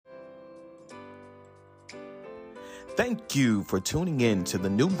Thank you for tuning in to the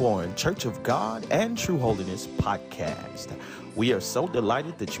Newborn Church of God and True Holiness podcast. We are so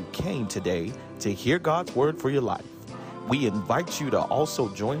delighted that you came today to hear God's word for your life. We invite you to also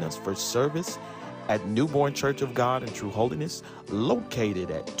join us for service at Newborn Church of God and True Holiness,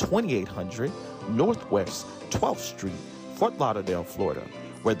 located at 2800 Northwest 12th Street, Fort Lauderdale, Florida,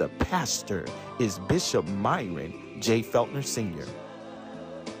 where the pastor is Bishop Myron J. Feltner Sr.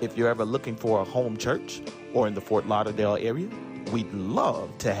 If you're ever looking for a home church or in the Fort Lauderdale area, we'd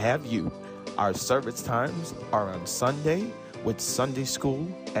love to have you. Our service times are on Sunday with Sunday school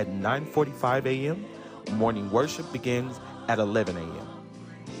at 9:45 a.m. Morning worship begins at 11 a.m.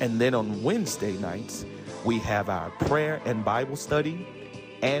 And then on Wednesday nights, we have our prayer and Bible study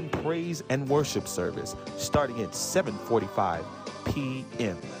and praise and worship service starting at 7:45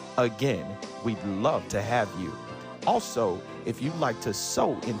 p.m. Again, we'd love to have you. Also, if you'd like to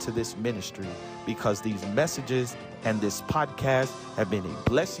sow into this ministry because these messages and this podcast have been a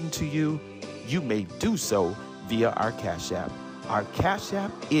blessing to you, you may do so via our Cash App. Our Cash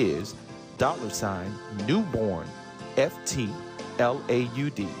App is $newborn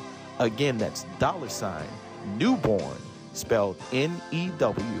FTLAUD. Again, that's $newborn spelled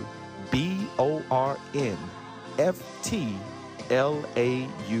NEWBORN FTLAUD.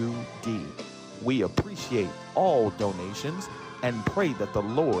 We appreciate all donations and pray that the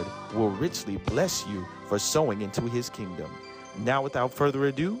Lord will richly bless you for sowing into his kingdom. Now, without further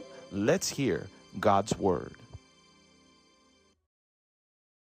ado, let's hear God's word.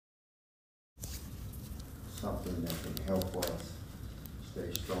 Something that can help us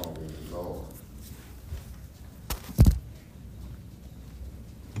stay strong in the Lord.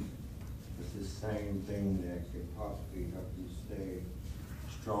 It's the same thing that can possibly help you stay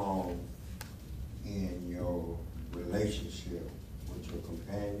strong in your relationship with your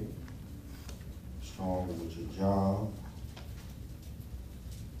companion, strong with your job,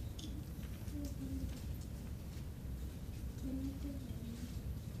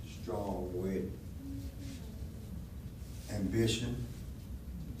 strong with ambition.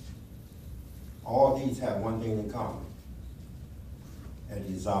 All these have one thing in common: a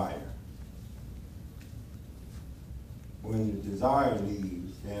desire. When the desire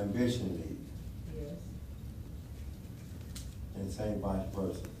leaves, the ambition leaves. And same vice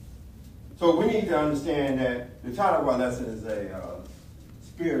versa. So we need to understand that the title of our lesson is a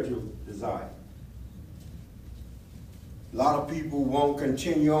spiritual desire. A lot of people won't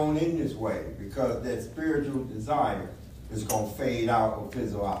continue on in this way because that spiritual desire is going to fade out or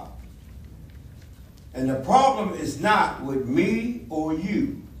fizzle out. And the problem is not with me or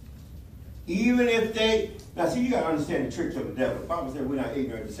you. Even if they, now see, you got to understand the tricks of the devil. The Bible says we're not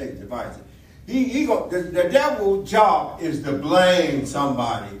ignorant to Satan's devices. The devil's job is to blame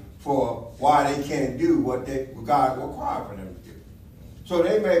somebody for why they can't do what God requires for them to do. So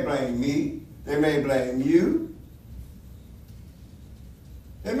they may blame me. They may blame you.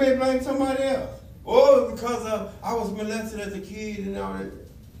 They may blame somebody else. Oh, because I was molested as a kid and all that.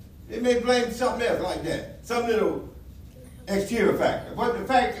 They may blame something else like that. Some little exterior factor. But the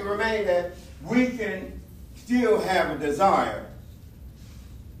fact remains that we can still have a desire,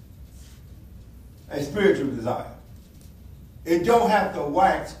 a spiritual desire. It don't have to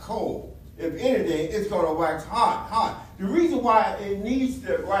wax cold. If anything, it's going to wax hot. The reason why it needs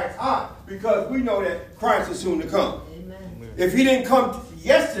to wax hot, because we know that Christ is soon to come. Amen. If he didn't come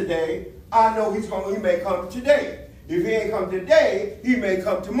yesterday, I know he may come today. If he ain't come today, he may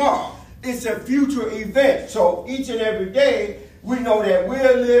come tomorrow. It's a future event. So each and every day, we know that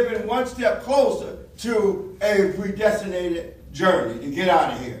we're living one step closer to a predestinated journey to get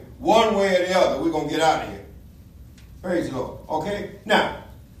out of here. One way or the other, we're going to get out of here. Praise the Lord. Okay? Now,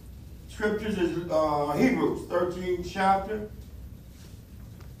 scriptures is Hebrews 13th chapter.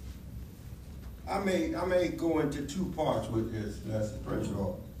 I may go into two parts with this lesson. Praise the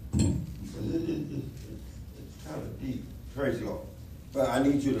Lord. It's kind of deep. Praise the Lord. But I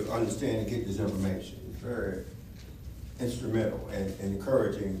need you to understand and get this information. It's very instrumental and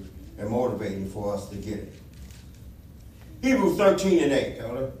encouraging and motivating for us to get it. Hebrews 13:8,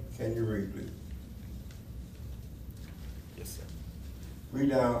 Elder. Can you read, please? Yes, sir. Read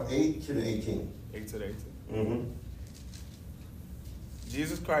down 8 to the 18. 8 to the 18. Mm-hmm.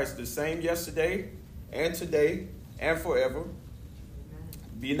 Jesus Christ, the same yesterday and today and forever.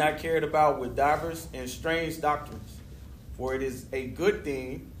 Be not carried about with divers and strange doctrines, for it is a good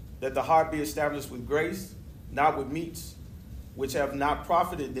thing that the heart be established with grace, not with meats, which have not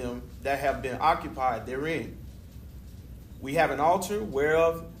profited them that have been occupied therein. We have an altar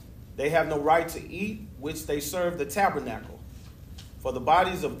whereof they have no right to eat, which they serve the tabernacle. For the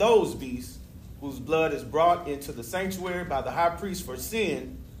bodies of those beasts whose blood is brought into the sanctuary by the high priest for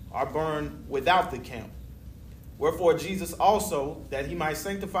sin, are burned without the camp. Wherefore Jesus also, that he might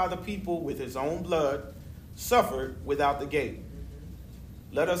sanctify the people with his own blood, suffered without the gate.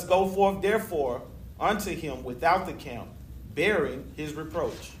 Let us go forth therefore unto him without the camp, bearing his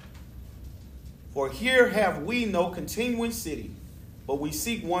reproach. For here have we no continuing city, but we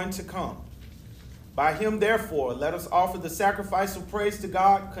seek one to come. By him therefore let us offer the sacrifice of praise to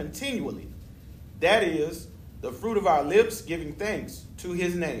God continually, that is, the fruit of our lips, giving thanks to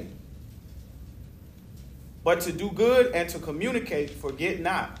his name. But to do good and to communicate, forget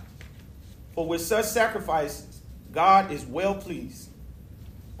not. For with such sacrifices, God is well pleased.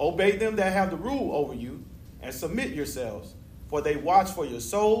 Obey them that have the rule over you, and submit yourselves, for they watch for your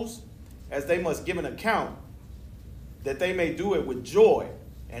souls, as they must give an account, that they may do it with joy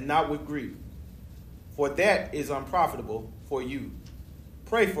and not with grief. For that is unprofitable for you.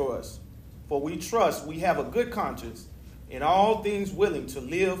 Pray for us, for we trust we have a good conscience, in all things willing to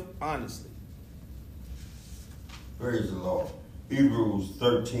live honestly. Praise the Lord. Hebrews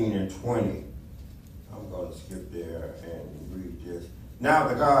 13 and 20. I'm going to skip there and read this. Now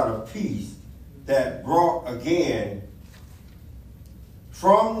the God of peace that brought again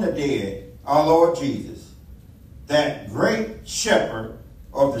from the dead our Lord Jesus, that great shepherd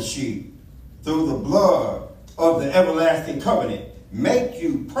of the sheep, through the blood of the everlasting covenant, make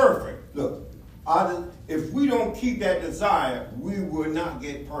you perfect. Look, if we don't keep that desire, we will not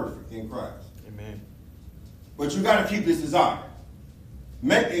get perfect in Christ. Amen. But you got to keep this desire.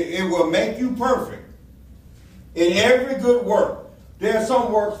 It will make you perfect in every good work. There are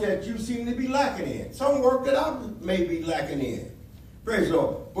some works that you seem to be lacking in. Some work that I may be lacking in. Praise the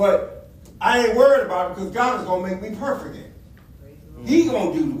Lord. But I ain't worried about it because God is going to make me perfect in it. He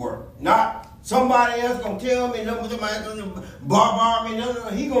going to do the work. Not somebody else going to tell me, somebody's going to bar me. No.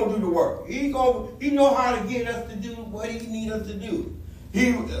 He going to do the work. He know how to get us to do what he need us to do.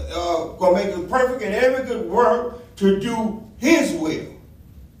 He going to make us perfect in every good work to do his will. Amen.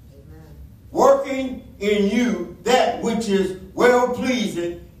 Working in you that which is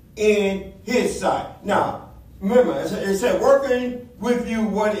well-pleasing in his sight. Now, remember, it said working with you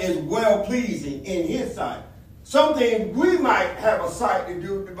what is well-pleasing in his sight. Something we might have a sight to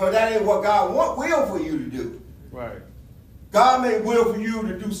do, but that ain't what God will for you to do. Right. God may will for you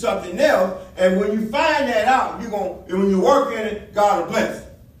to do something else, and when you find that out, when you work in it, God will bless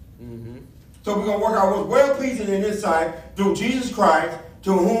it. Mm-hmm. So we're going to work out what's well-pleasing in his sight through Jesus Christ,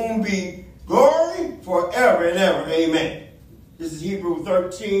 to whom be glory forever and ever. Amen. This is Hebrews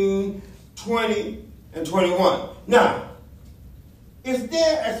 13, 20, and 21. Now, is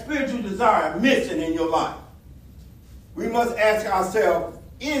there a spiritual desire missing in your life? We must ask ourselves,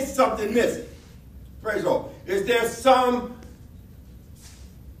 is something missing? Praise the Lord. Is there some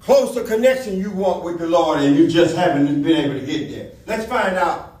closer connection you want with the Lord and you just haven't been able to get there? Let's find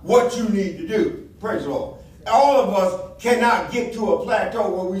out what you need to do. Praise the Lord. All of us cannot get to a plateau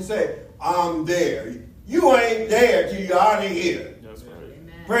where we say, I'm there. You ain't there till you're out of here. That's right.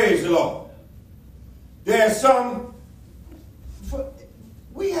 Amen. Praise the Lord. There's some...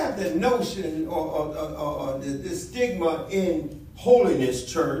 We have the notion or the stigma in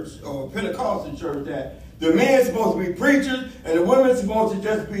holiness church or Pentecostal church that the men's supposed to be preachers and the women's supposed to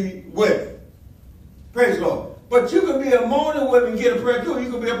just be women. Praise the Lord. But you can be a morning woman and get a prayer too. You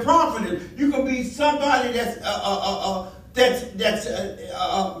can be a prophet. You can be somebody that's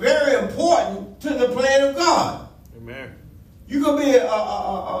very important to the plan of God. Amen. You can be a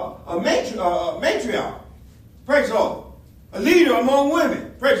matriarch. Praise the Lord. A leader among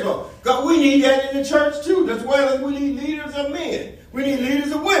women. Praise the Lord. God, we need that in the church too, as well as we need leaders of men. We need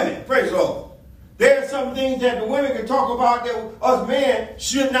leaders of women. Praise the Lord. There are some things that the women can talk about that us men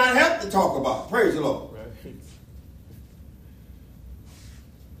should not have to talk about. Praise the Lord. Right.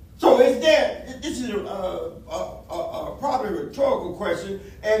 So this is probably a rhetorical question,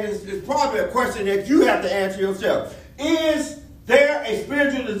 and it's probably a question that you have to answer yourself. Is there a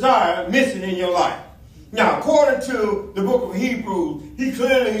spiritual desire missing in your life? Now, according to the book of Hebrews, he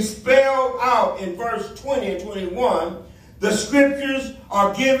clearly spelled out in verse 20 and 21, the scriptures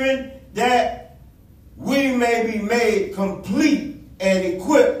are given that we may be made complete and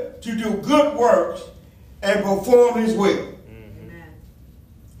equipped to do good works and perform his will. Amen.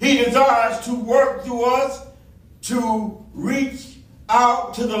 He desires to work through us to reach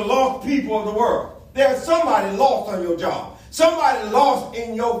out to the lost people of the world. There's somebody lost on your job. Somebody lost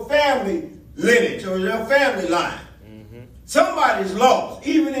in your family lineage or your family line. Mm-hmm. Somebody's lost,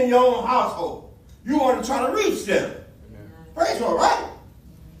 even in your own household. You want to try to reach them. Mm-hmm. Praise the Lord, right?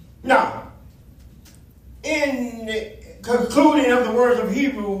 Now, in the concluding of the words of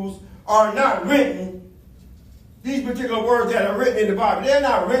Hebrews are not written, these particular words that are written in the Bible, they're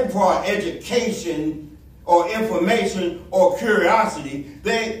not written for our education or information or curiosity.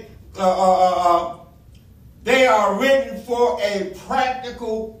 They are written for a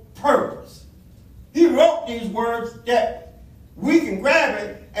practical purpose. He wrote these words that we can grab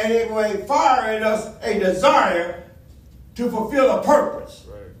it and it will fire in us a desire to fulfill a purpose.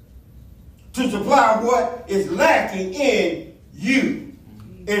 Right. To supply what is lacking in you,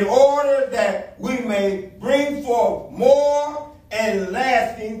 in order that we may bring forth more and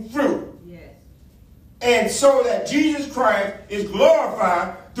lasting fruit. Yes. And so that Jesus Christ is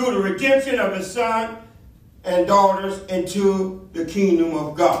glorified through the redemption of his son and daughters into the kingdom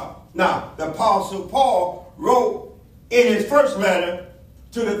of God. Now, the Apostle Paul wrote in his first letter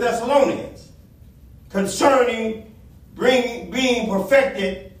to the Thessalonians concerning being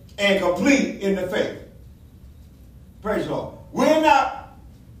perfected and complete in the faith. Praise the Lord.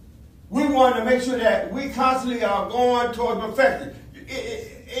 We want to make sure that we constantly are going toward perfection.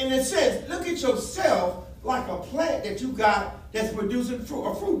 In a sense, look at yourself like a plant that you got that's producing fruit,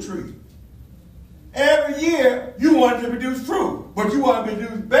 a fruit tree. Every year, you want to produce fruit, but you want to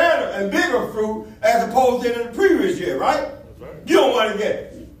produce better and bigger fruit as opposed to in the previous year, right? That's right. You don't want to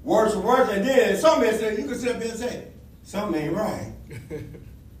get worse and worse, and then in some instances, you can sit up there and say, something ain't right.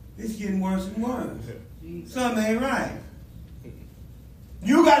 It's getting worse and worse. Something ain't right.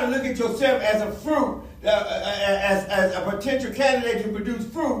 You got to look at yourself as a fruit, as a potential candidate to produce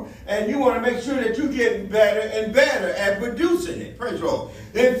fruit, and you want to make sure that you're getting better and better at producing it. Praise the Lord.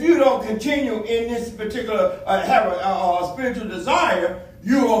 If you don't continue in this particular, have a spiritual desire,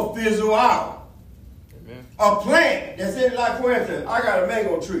 you will fizzle out. Amen. A plant that's in, like for instance, I got a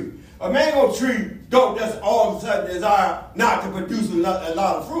mango tree. A mango tree don't just all of a sudden desire not to produce a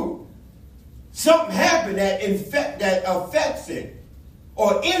lot of fruit. Something happened that affects it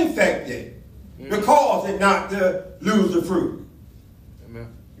or infects it to cause it not to lose the fruit.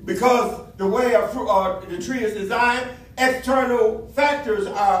 Amen. Because the way the tree is designed, external factors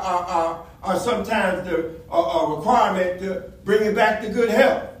are sometimes the requirement to bring it back to good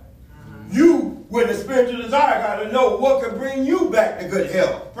health. You, with a spiritual desire, got to know what can bring you back to good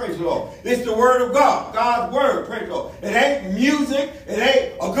health. Praise the Lord. It's the word of God. God's word. Praise the Lord. It ain't music. It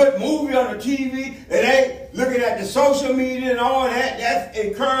ain't a good movie on the TV. It ain't looking at the social media and all that. That's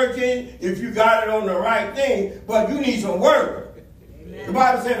encouraging if you got it on the right thing. But you need some word. Amen. The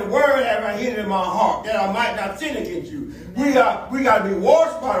Bible said, the word have I hid in my heart, that I might not sin against you. Amen. We got to be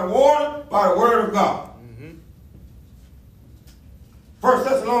washed by the water, by the word of God. 1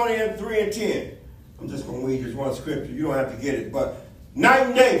 Thessalonians 3:10. I'm just going to read this one scripture. You don't have to get it. But night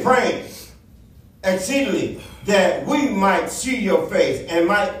and day praying exceedingly that we might see your face and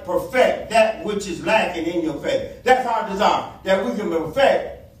might perfect that which is lacking in your faith. That's our desire, that we can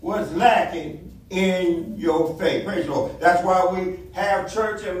perfect what's lacking in your faith. Praise the Lord. That's why we have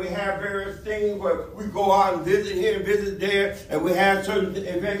church and we have various things where we go out and visit here and visit there, and we have certain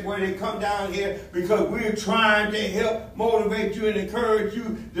events where they come down here because we're trying to help motivate you and encourage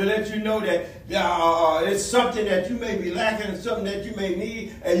you to let you know that it's something that you may be lacking and something that you may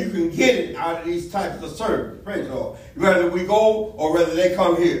need, and you can get it out of these types of service. Praise the Lord. Whether we go or whether they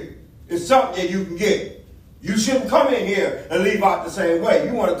come here, it's something that you can get. You shouldn't come in here and leave out the same way.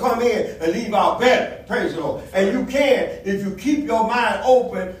 You want to come in and leave out better. Praise the Lord. And you can if you keep your mind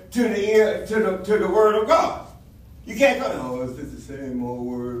open to the ear, to the word of God. You can't come, oh, it's just the same old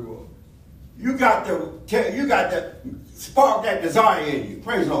word. You got to spark that desire in you.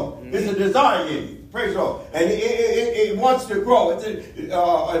 Praise the Lord. Mm-hmm. It's a desire in you. Praise the Lord. And it wants to grow. If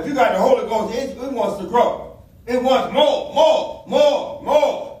you got the Holy Ghost, it wants to grow. It wants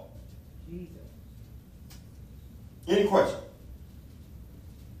more. Any question?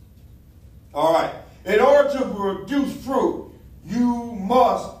 All right. In order to produce fruit, you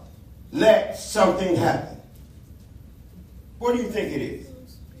must let something happen. What do you think it is?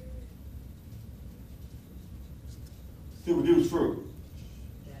 To produce fruit.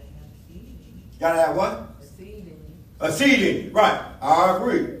 Gotta have what? A seed in you. A seed in you. Right. I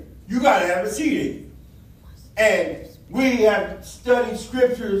agree. You gotta have a seed in you. And we have studied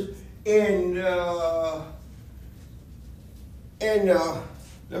scriptures in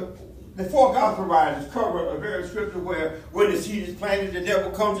the four gospel writers cover a very scripture where when the seed is planted, the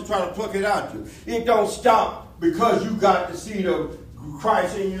devil comes to try to pluck it out you. It don't stop because you got the seed of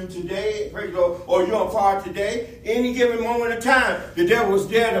Christ in you today, praise the Lord, or you're on fire today. Any given moment of time, the devil is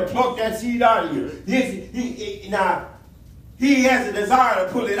there to pluck that seed out of you. Now, he has a desire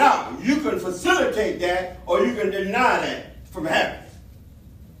to pull it out. You can facilitate that or you can deny that from happening.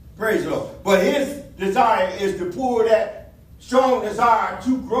 Praise the Lord. But his desire is to pull that strong desire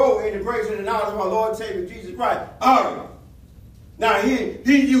to grow in the grace and the knowledge of our Lord and Savior Jesus Christ out of you. Now, he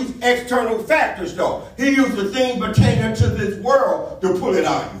used external factors, though. He used the thing pertaining to this world to pull it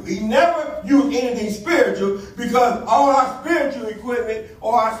out of you. He never used anything spiritual, because all our spiritual equipment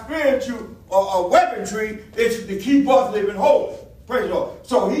or our spiritual weaponry is to keep us living holy. Praise the Lord.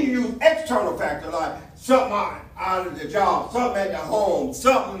 So he used external factors like something out of the job, something at the home,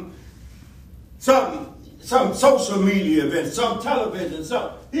 some social media event, some television,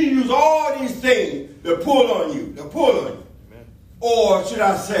 something. He used all these things to pull on you, Or should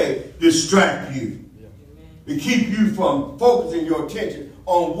I say, distract you. To keep you from focusing your attention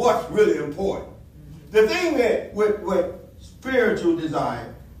on what's really important. The thing that with spiritual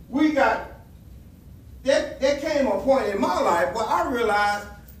desire, there came a point in my life where I realized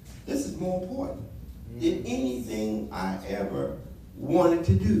this is more important than anything I ever wanted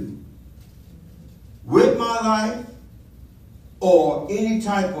to do. With my life or any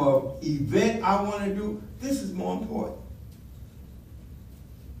type of event I want to do, this is more important.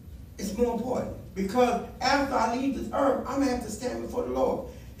 It's more important because after I leave this earth, I'm going to have to stand before the Lord.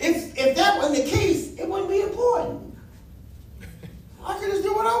 If that wasn't the case, it wouldn't be important. I could just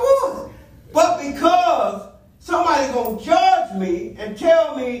do what I want. But because somebody's going to judge me and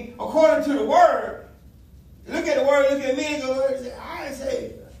tell me according to the word, look at the word, look at me, and go, I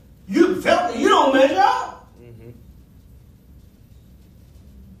say, you felt it, you don't measure up.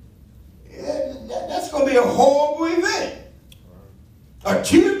 That's going to be a horrible event. A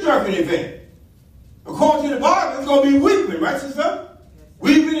tear-jerking event. According to the Bible, it's going to be weeping, right, sister?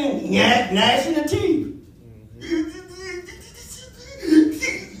 Weeping and gnashing the teeth.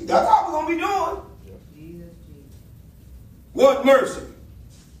 That's all we're going to be doing. What mercy?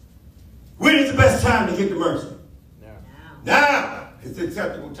 When is the best time to get the mercy? Now. It's the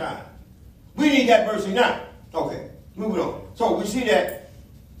acceptable time. We need that mercy now. Okay, moving on. So we see that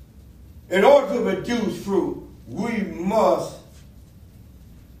in order to produce fruit, we must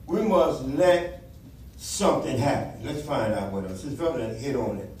let something happen. Let's find out what else. This brother hit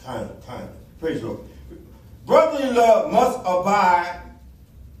on it kind of. Praise the Lord. Brotherly love must abide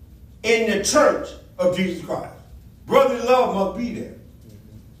in the church of Jesus Christ. Brotherly love must be there.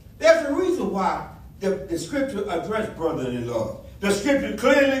 There's a reason why the scripture addressed brotherly love. The scripture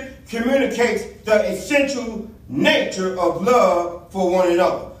clearly communicates the essential nature of love for one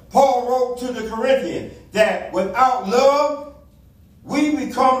another. Paul wrote to the Corinthians that without love, we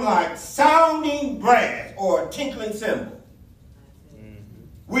become like sounding brass or a tinkling cymbal.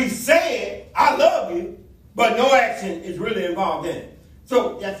 We say it, I love you, but no action is really involved in it.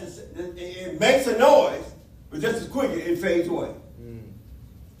 So it makes a noise, but just as quick it fades away.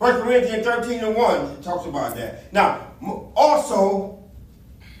 1 Corinthians 13:1 talks about that. Now, also,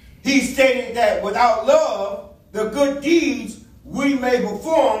 he stated that without love, the good deeds we may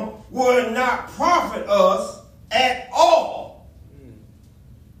perform will not profit us at all.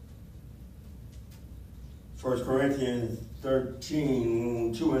 1 Corinthians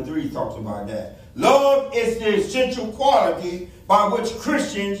 13:2-3 talks about that. Love is the essential quality by which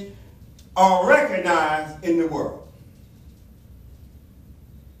Christians are recognized in the world.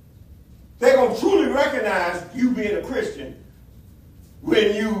 They're going to truly recognize you being a Christian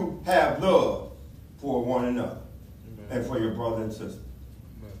when you have love for one another. And for your brother and sister.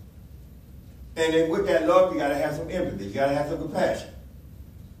 And then with that love, you got to have some empathy. You got to have some compassion.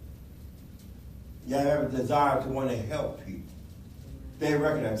 You got to have a desire to want to help people. They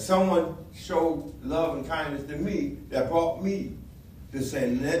recognize. Someone showed love and kindness to me that brought me to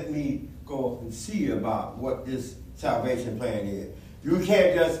say, let me go and see about what this salvation plan is. You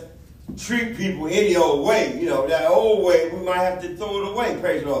can't just treat people any old way. You know, that old way, we might have to throw it away,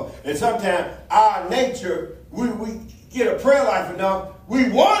 praise the Lord. And sometimes our nature, we get a prayer life enough, we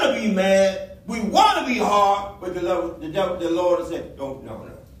want to be mad, we want to be hard, but the Lord has said, don't do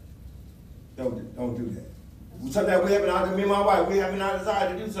that. Sometimes we having me and my wife, we having our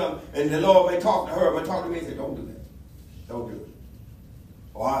desire to do something, and the Lord may talk to her, may talk to me and say, don't do that. Don't do it.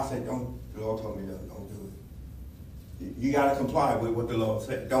 Or I said, don't. The Lord told me, don't do it. You got to comply with what the Lord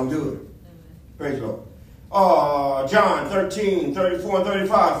said. Don't do it. Praise the Lord. John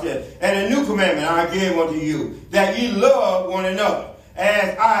 13:34-35 says, and a new commandment I give unto you, that ye love one another,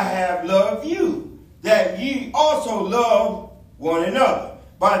 as I have loved you, that ye also love one another.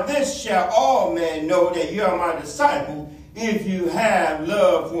 By this shall all men know that you are my disciples, if you have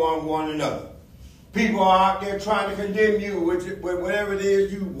love for one another. People are out there trying to condemn you with whatever it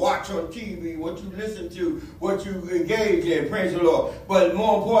is you watch on TV, what you listen to, what you engage in. Praise the Lord. But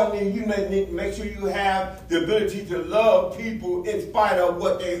more importantly, you need to make sure you have the ability to love people in spite of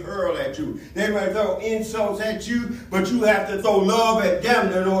what they hurl at you. They may throw insults at you, but you have to throw love at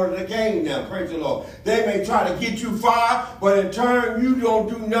them in order to gain them. Praise the Lord. They may try to get you fired, but in turn, you don't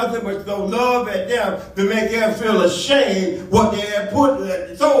do nothing but throw love at them to make them feel ashamed what they have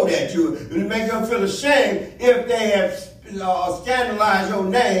thrown at you, to make them feel ashamed if they have scandalized your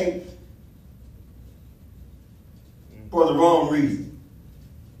name for the wrong reason.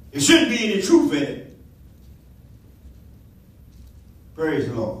 There shouldn't be any truth in it. Praise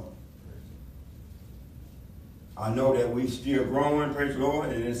the Lord. I know that we still growing, praise the Lord,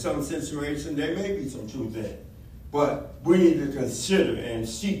 and in some situations there may be some truth in it. But we need to consider and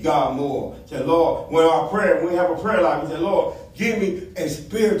seek God more. Say, Lord, when we have a prayer life, we say, Lord, give me a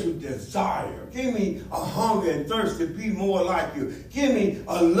spiritual desire. Give me a hunger and thirst to be more like you. Give me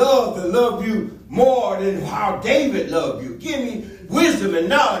a love to love you more than how David loved you. Give me wisdom and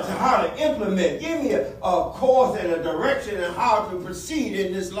knowledge of how to implement. Give me a course and a direction and how to proceed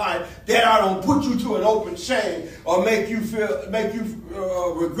in this life, that I don't put you to an open shame or make you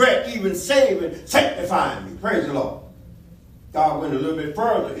regret even saving, sanctifying me. Praise the Lord. God went a little bit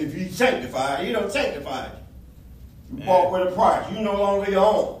further. If you sanctify, you don't sanctify you. You bought with a price. You no longer your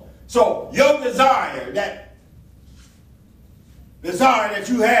own. So your desire that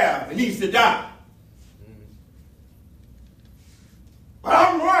you have, it needs to die. But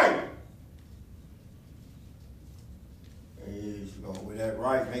I'm right. Praise the Lord. With that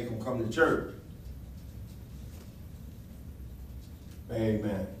right, make them come to church.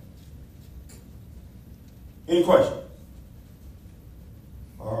 Amen. Any questions?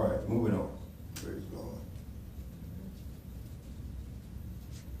 All right, moving on. Praise the Lord.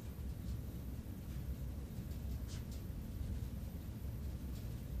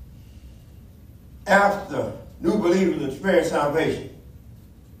 After new believers experience salvation,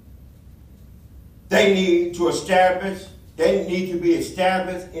 they need to be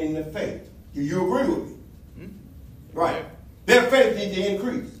established in the faith. Do you agree with me? Mm-hmm. Right. Their faith needs to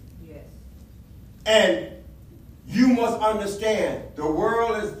increase. Yes. And you must understand, the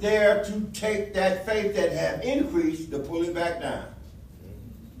world is there to take that faith that have increased to pull it back down.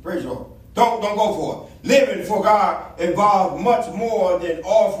 Praise the Lord. Don't go for it. Living for God involves much more than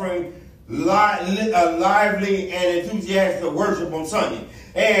offering a lively and enthusiastic worship on Sunday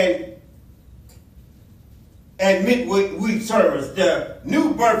and midweek service. The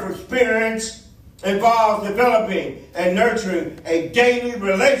new birth experience involves developing and nurturing a daily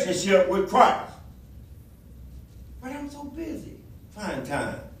relationship with Christ. But I'm so busy. Find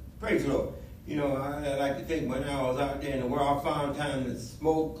time. Praise the Lord. You know, I like to think when I was out there in the world, I found time to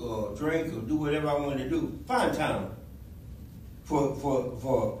smoke or drink or do whatever I wanted to do. Find time for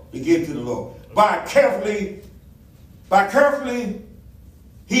to give to the Lord. By carefully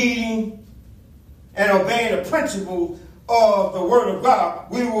heeding and obeying the principles of the Word of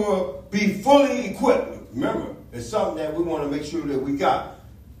God, we will be fully equipped. Remember, it's something that we want to make sure that we got.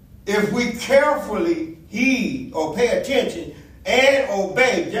 If we carefully heed or pay attention and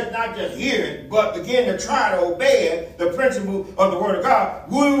obey, not just hear it, but begin to try to obey it, the principle of the Word of God,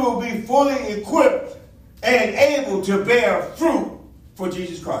 we will be fully equipped and able to bear fruit for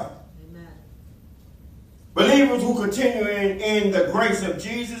Jesus Christ. Amen. Believers who continue in the grace of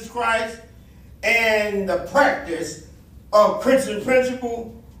Jesus Christ and the practice of Christian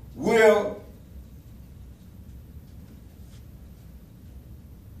principle will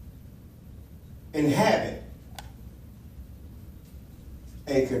inhabit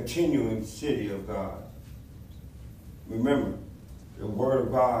a continuing city of God. Remember, the Word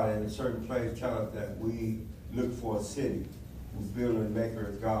of God in a certain place tells us that we look for a city whose builder and maker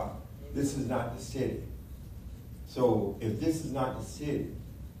is God. This is not the city. So if this is not the city,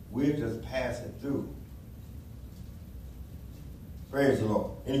 we're just passing through. Praise the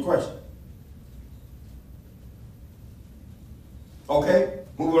Lord. Any questions? Okay,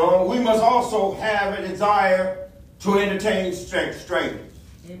 moving on. We must also have a desire to entertain strangers.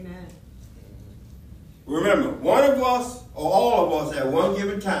 Amen. Remember, one of us or all of us at one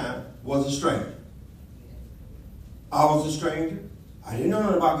given time was a stranger. I was a stranger. I didn't know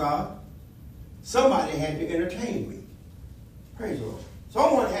nothing about God. Somebody had to entertain me. Praise the Lord.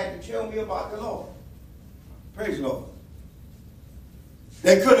 Someone had to tell me about the Lord. Praise the Lord.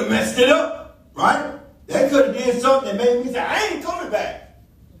 They could have messed it up, right? They could have did something that made me say, I ain't coming back.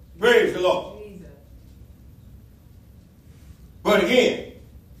 Praise the Lord. Jesus. But again,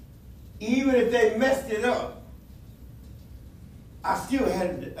 even if they messed it up, I still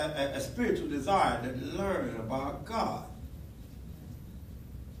had a spiritual desire to learn about God.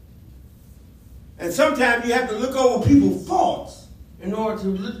 And sometimes you have to look over people's faults in order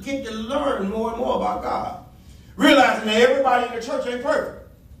to get to learn more and more about God. Realizing that everybody in the church ain't perfect.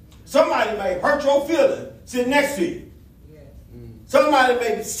 Somebody may hurt your feelings sitting next to you. Somebody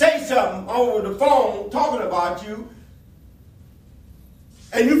may say something over the phone talking about you,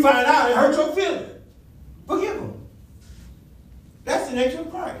 and you find out it hurt your feelings. Forgive them. That's the nature of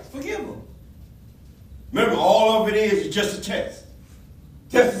Christ. Forgive them. Remember, all of it is just a test.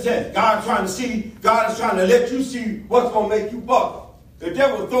 Just a test. God is trying to let you see what's going to make you buckle. The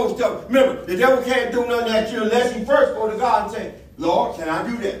devil throws stuff. Remember, the devil can't do nothing at you unless he first go to God and say, Lord, can I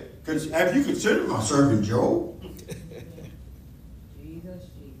do that? Have you considered my servant Job?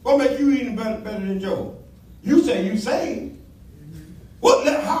 What makes you even better than Job? You say you saved.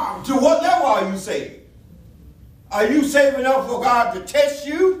 To what level are you saved? Are you saved enough for God to test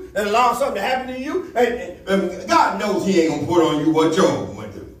you and allow something to happen to you? And God knows he ain't going to put on you what Job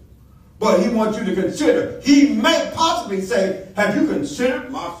went through. But he wants you to consider. He may possibly say, have you considered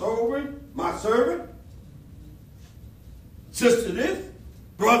my servant? Sister this,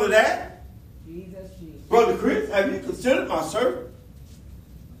 brother that, brother Chris, have you considered my servant?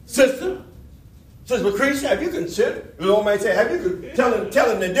 Sister Lucretia, have you considered? The Lord may say, have you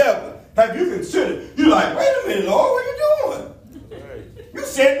telling the devil, have you considered? You're like, wait a minute, Lord, what are you doing? Right. You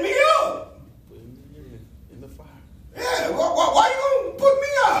set me up. In the fire. Yeah, why you going to put me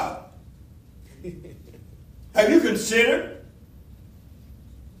out? Have you considered?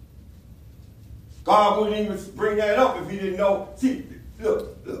 God wouldn't even bring that up if he didn't know. See,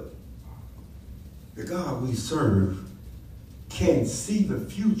 look. The God we serve can see the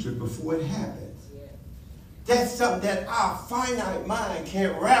future before it happens. Yeah. That's something that our finite mind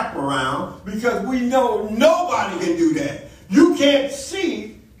can't wrap around because we know nobody can do that. You can't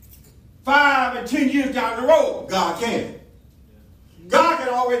see 5 and 10 years down the road. God can. God can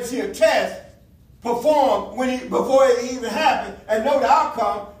already see a test perform before it even happened and know the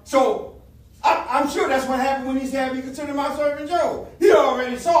outcome. So I'm sure that's what happened when he said, have you considered my servant Job? He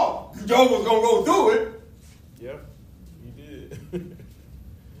already saw Job was going to go through it. Yeah.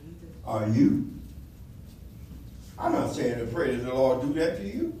 Are you? I'm not saying to pray that the Lord do that to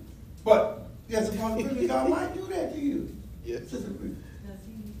you, but there's a possibility God might do that to you. Yes. Do you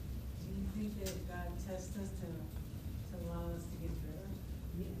think that God tests us to allow us to get better?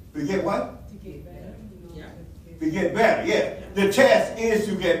 To get what? To get better. Yeah. To get better, yeah. The test is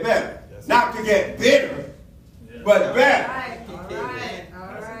to get better. That's not to get bitter, but better.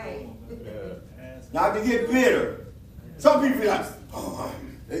 All right. Not to get bitter. Some people be like,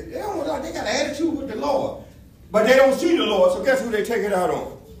 they got an attitude with the Lord. But they don't see the Lord, so guess who they take it out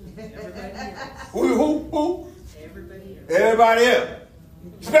on? Everybody else. Who? Everybody else. Everybody else.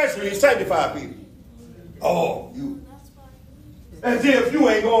 Especially sanctified people. Oh, you. As if you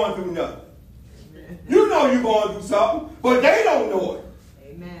ain't going through nothing. You know you're going through something, but they don't know it.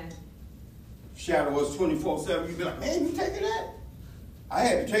 Amen. Shadow us 24/7. You be like, man, you taking that? I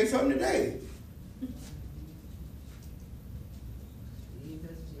had to take something today.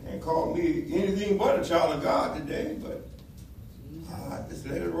 And called me anything but a child of God today, but I just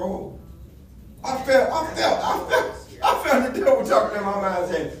let it roll. I felt the devil talking in my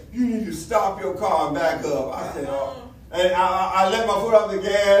mind saying, you need to stop your car and back up. I said, oh. And I let my foot off the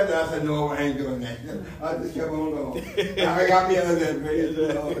gas, and I said, no, I ain't doing that. I just kept on going. I got me under that, praise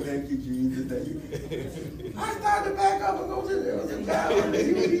the Lord, thank you, Jesus, thank you. I started to back up and go to the guy on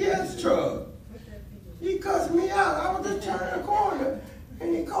the UPS truck. He cussed me out. I was just turning the corner.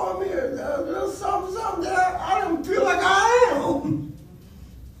 And he called me a little something that I don't feel like I am.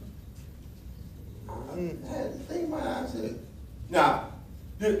 I had to think my eyes. Now,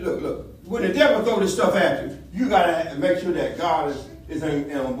 look. When the devil throw this stuff at you, you got to make sure that God is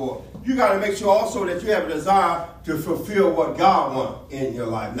on board. You got to make sure also that you have a desire to fulfill what God wants in your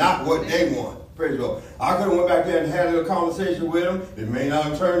life, not what they want. Praise the Lord. I could have went back there and had a little conversation with them. It may not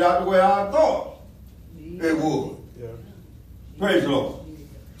have turned out the way I thought it would. Yeah. Praise the Lord.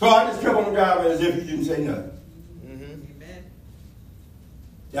 So I just kept on driving as if he didn't say nothing. Mm-hmm. Amen.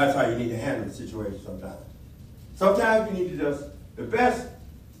 That's how you need to handle the situation sometimes. Sometimes you need to the best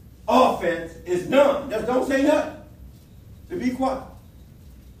offense is none. Just don't say nothing. To be quiet.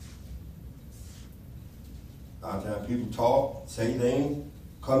 A lot of times people talk, say things,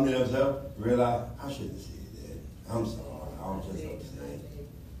 come to themselves, realize, I shouldn't have said that. I'm sorry. I was just upset.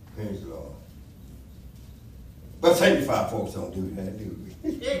 Praise the Lord. But sanctified folks don't do that, do we?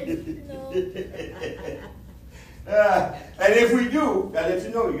 And if we do, that lets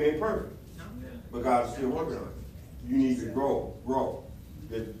you know you ain't perfect. But God's still working on it. You need to grow.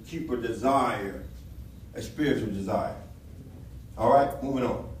 To keep a desire, a spiritual desire. All right, moving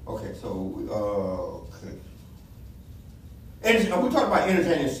on. Okay, so and we talked about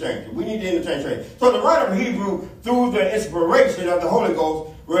entertaining strangers. We need to entertain strangers. So the writer of Hebrew, through the inspiration of the Holy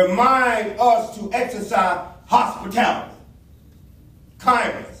Ghost, remind us to exercise hospitality,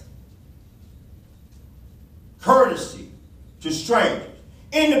 kindness, courtesy to strangers.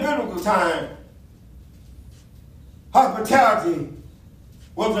 In the biblical time, hospitality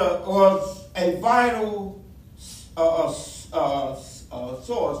was a vital source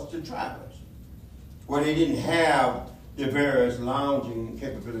to travelers, where they didn't have the various lounging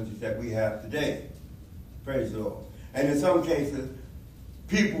capabilities that we have today. Praise the Lord. And in some cases,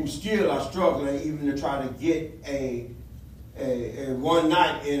 people still are struggling even to try to get a one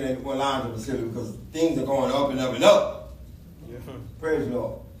night in a lounging facility because things are going up and up and up. Yeah. Praise the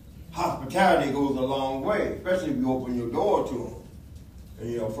Lord. Hospitality goes a long way, especially if you open your door to them.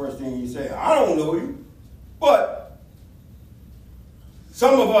 And first thing you say, I don't know you. But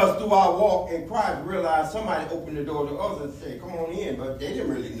some of us, through our walk in Christ, realize somebody opened the door to us and said, come on in. But they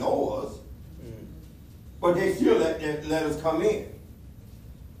didn't really know us. But they still let us come in.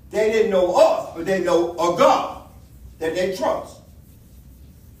 They didn't know us, but they know a God that they trust.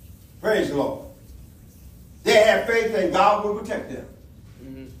 Praise the Lord. They have faith that God will protect them.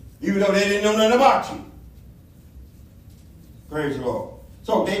 Even though they didn't know nothing about you. Praise the Lord.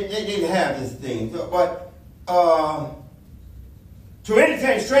 So they didn't have this thing. But to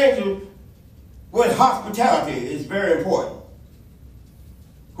entertain strangers with hospitality is very important,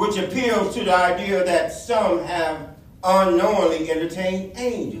 which appeals to the idea that some have unknowingly entertained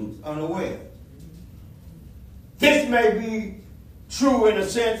angels unaware. This may be true in a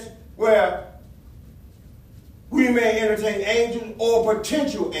sense where we may entertain angels or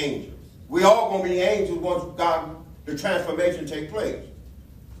potential angels. We all going to be angels once the transformation takes place.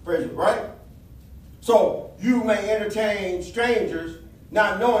 Praise it, right? So you may entertain strangers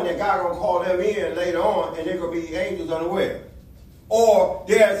not knowing that God going to call them in later on and they're going to be angels unaware. Or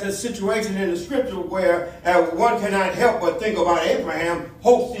there's a situation in the scripture where one cannot help but think about Abraham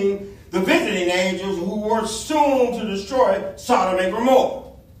hosting the visiting angels who were soon to destroy Sodom and Gomorrah.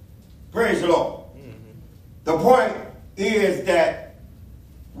 Praise the Lord. The point is that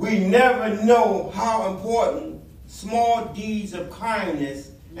we never know how important small deeds of kindness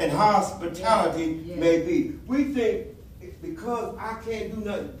and hospitality may be. We think because I can't do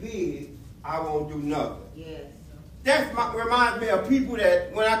nothing big, I won't do nothing. Yes. That reminds me of people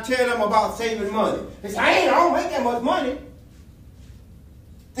that when I tell them about saving money, they say, I don't make that much money.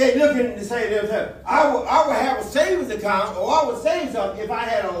 They looking to say to themselves, I would have a savings account or I would save something if I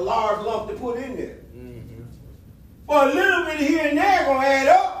had a large lump to put in there. But a little bit here and there going to add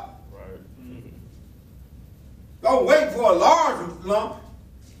up. Right. Don't wait for a large lump.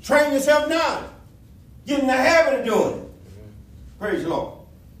 Train yourself now. Get in the habit of doing it. Praise the Lord.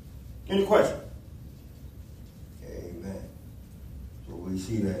 Any question? Amen. So we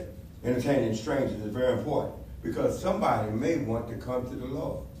see that entertaining strangers is very important because somebody may want to come to the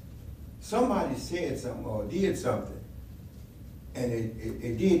Lord. Somebody said something or did something and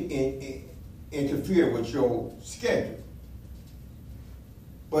it did interfere with your schedule.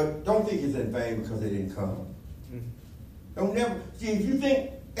 But don't think it's in vain because they didn't come. Don't never see if you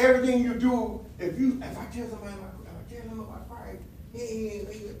think everything you do, if I tell somebody about Christ,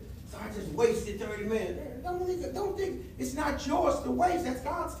 so I just wasted 30 minutes. Don't think it's not yours to waste. That's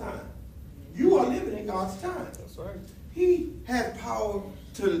God's time. You are living in God's time. That's right. He has power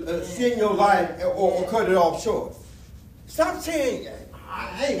to send your life or cut it off short. Stop saying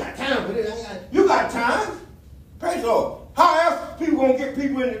I ain't got time for this. You got time. Praise the Lord. How else people going to get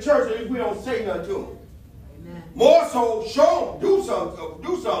people in the church if we don't say nothing to them? Amen. More so, show them. Do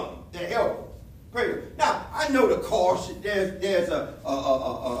something to help them. Praise the Lord. Now, I know the cost. There's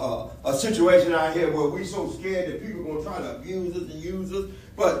a situation out here where we're so scared that people are going to try to abuse us and use us.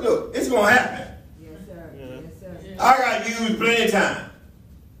 But look, it's going to happen. Yes, sir. Yeah. Yes, sir. I got used plenty of time.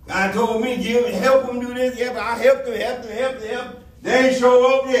 God told me to help them do this. Yeah, but I helped them. They ain't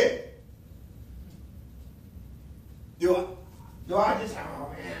show up yet. Do I just, oh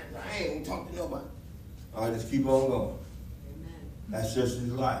man, I ain't gonna talk to nobody. I just keep on going. Amen. That's just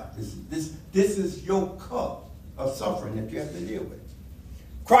his life. This is your cup of suffering that you have to deal with.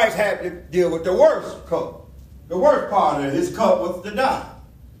 Christ had to deal with the worst cup. The worst part of his cup was to die.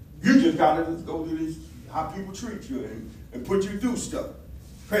 You just gotta just go through this, how people treat you and put you through stuff.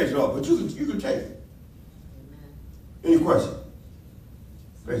 Praise the Lord. But you can take it. Amen. Any questions?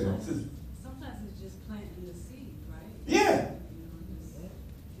 Praise the Lord. Sometimes it's just planting the seed, right? Yeah.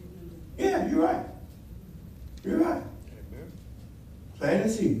 Yeah, you're right. You're right.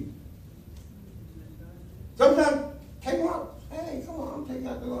 see me. Sometimes, take them out. Hey, come on, I'm taking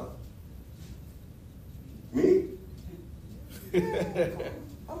out the lunch. Me? Yeah,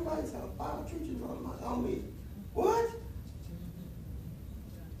 I'm like, 5 teachers on me. What?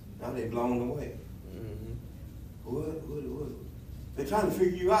 Now they're blown away. What? They're trying to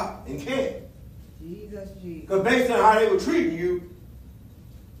figure you out and can't. Jesus. Because based on how they were treating you,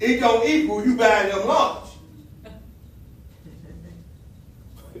 it don't equal you buying them lunch.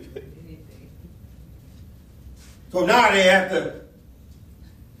 So now they have to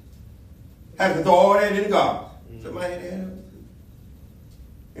throw all that in the garbage. Somebody had that?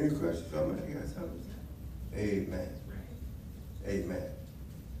 Any questions? Somebody got something? Amen. Amen.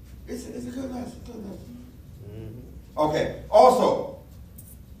 It's a good lesson. Okay. Also,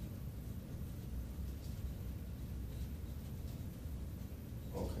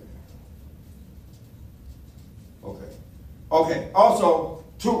 Also,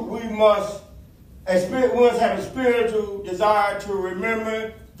 we must have a spiritual desire to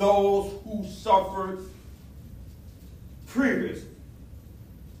remember those who suffered previously.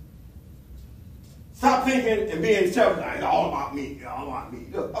 Stop thinking and being selfish. It's all about me.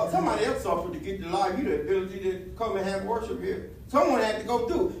 Look, somebody else suffered to get to allow you the ability to come and have worship here. Someone had to go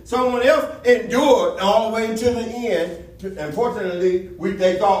through. Someone else endured all the way to the end. Unfortunately,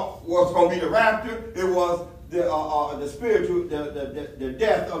 they thought was going to be the rapture. It was the spiritual, the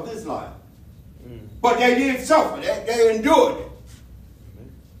death of this life. But they did suffer. They endured it.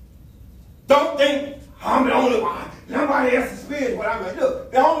 Don't think I'm the only one. Nobody else experienced what I'm like.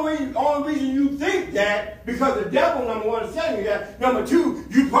 Look, the only reason you think that, because the devil, number one, is telling you that. Number two,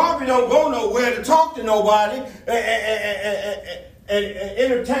 you probably don't go nowhere to talk to nobody and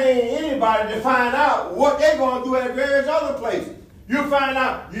entertain anybody to find out what they're going to do at various other places. You find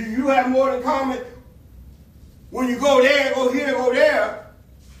out you have more in common when you go there, go here, go there,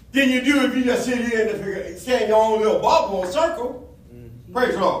 than you do if you just sit here and stay in your own little bubble or circle.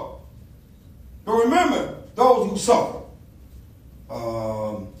 Praise the Lord. But remember, those who suffer.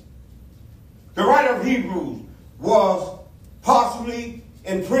 The writer of Hebrews was possibly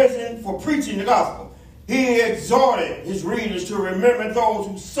in prison for preaching the gospel. He exhorted his readers to remember those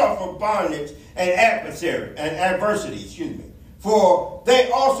who suffer bondage and adversity, for they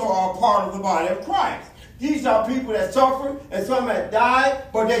also are part of the body of Christ. These are people that suffer, and some that died,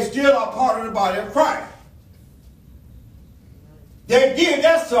 but they still are part of the body of Christ. They did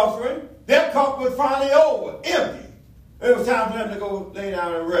their suffering. Their cup was finally over, empty. It was time for them to go lay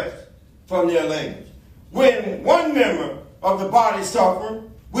down and rest from their labors. When one member of the body suffered,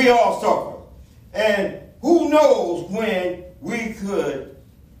 we all suffer. And who knows when we could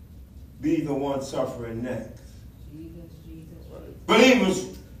be the one suffering next. Jesus. Believers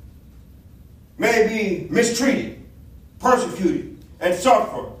may be mistreated, persecuted, and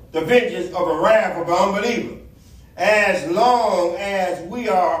suffer the vengeance of a wrath of an unbeliever. As long as we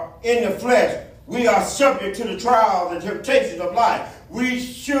are in the flesh, we are subject to the trials and temptations of life. We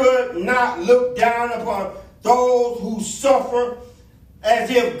should not look down upon those who suffer as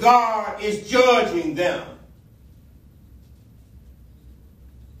if God is judging them.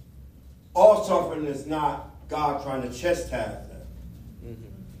 All suffering is not God trying to chastise them.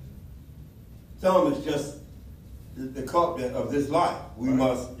 Some is just the cup of this life we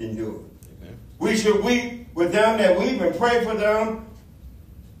must endure. Amen. We should weep with them that weep and pray for them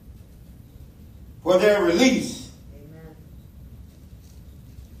for their release. Amen.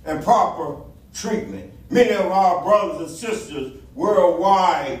 And proper treatment. Many of our brothers and sisters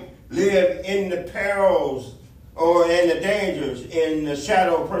worldwide live in the perils and the dangers in the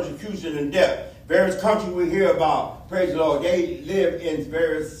shadow of persecution and death. Various countries we hear about, praise the Lord, they live in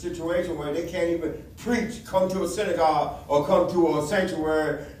various situations where they can't even preach, come to a synagogue or come to a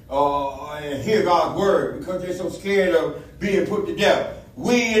sanctuary and hear God's word because they're so scared of being put to death.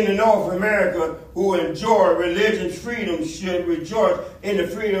 We in the North America who enjoy religion's freedom should rejoice in the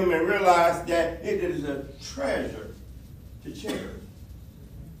freedom and realize that it is a treasure to cherish.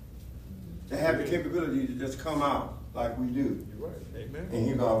 To have the capability to just come out like we do. You're right. Amen. And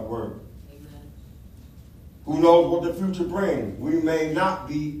hear God's word. Amen. Who knows what the future brings?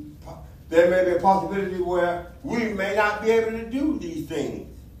 There may be a possibility where we may not be able to do these things.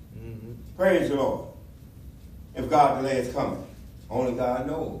 Mm-hmm. Praise the Lord. If God delays coming. Only God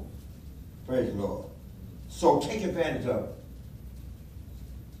knows. Praise the Lord. So take advantage of it.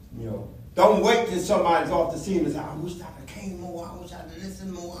 Don't wait till somebody's off the scene and say, I wish I had came more. I wish I had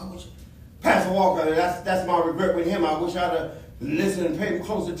listened more. I wish. Pastor Walker, that's my regret with him. I wish I'd have listened and paid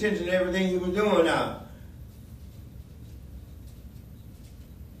close attention to everything he was doing now.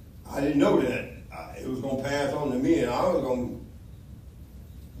 I didn't know that it was going to pass on to me, and I was going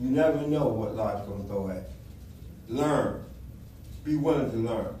You never know what life's going to throw at you. Learn. Be willing to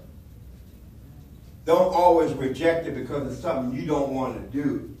learn. Don't always reject it because it's something you don't want to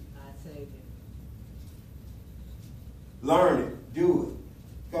do. I say it. Learn it. Do it.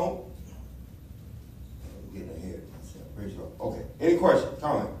 Don't. I'm getting ahead of myself. Praise the Lord. Okay. Any questions?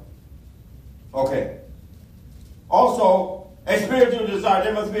 Comment? Okay. Also, a spiritual desire.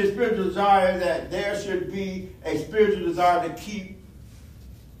 There must be a spiritual desire that there should be a spiritual desire to keep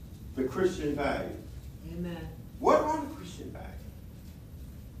the Christian value. Amen. What are the Christian values?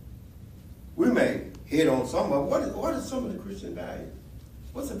 We may hit on some of what are some of the Christian values?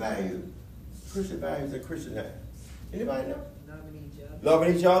 What's the value, Christian values that Christians have? Anybody know? Loving each other.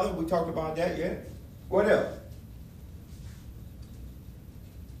 Loving each other. We talked about that, yeah. What else?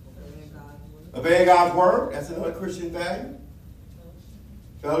 Obeying God's word. Obeying God's word. That's another Christian value.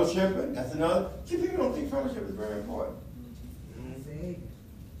 Fellowshipping. That's another. See, people don't think fellowship is very important. I say it.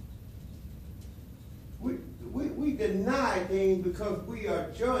 We deny things because we are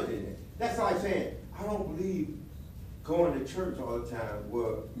judging it. That's like saying, I don't believe going to church all the time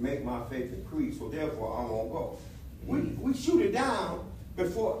will make my faith increase, so therefore I won't go. We shoot it down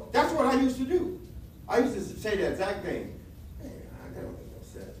before. That's what I used to do. I used to say the exact thing. Man, that don't make no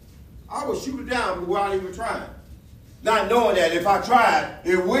sense. I would shoot it down without even trying. Not knowing that if I tried,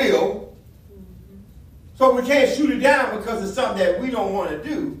 it will. So we can't shoot it down because it's something that we don't want to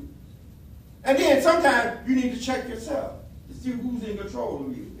do. And then sometimes you need to check yourself to see who's in control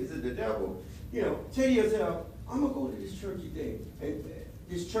of you. Is it the devil? You know, tell yourself, I'm going to go to this church event,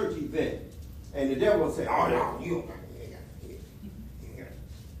 and the devil will say, oh, no, you don't got it.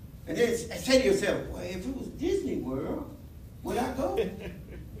 And then say to yourself, well, if it was Disney World, would I go?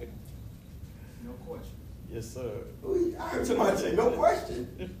 No question. Yes, sir. I heard somebody say, no question.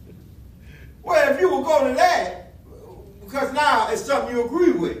 Well, if you will go to that, because now it's something you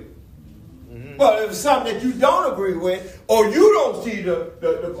agree with. But if it's something that you don't agree with, or you don't see the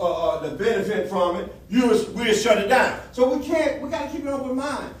benefit from it, we'll shut it down. So we got to keep an open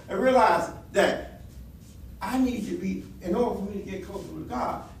mind and realize that I need to be, in order for me to get closer with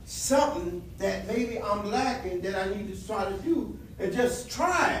God, something that maybe I'm lacking that I need to try to do, and just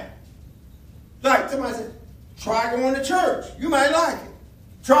try it. Like somebody said, try going to church. You might like it.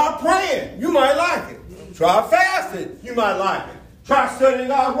 Try praying. You might like it. Try fasting. You might like it. Try studying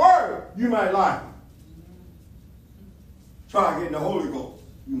God's word. You might like it. Try getting the Holy Ghost.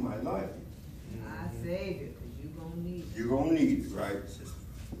 You might like it. I saved it because you're going to need it. You're going to need it, right, sister?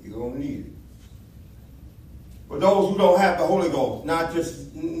 You're going to need it. For those who don't have the Holy Ghost, not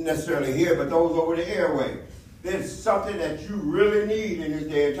just necessarily here, but those over the airway, there's something that you really need in this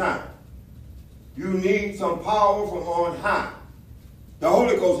day and time. You need some power from on high. The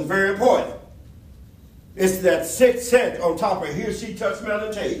Holy Ghost is very important. It's that sixth sense on top of hear, see, touch, smell,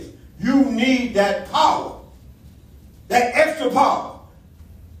 and taste. You need that power. That extra power.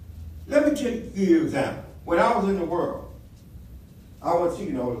 Let me give you an example. When I was in the world, I wasn't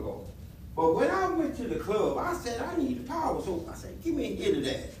seeking the Holy Ghost. But when I went to the club, I said, I need the power. So I said, give me a hit of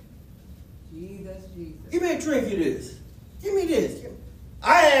that. Jesus. Give me a drink of this. Give me this.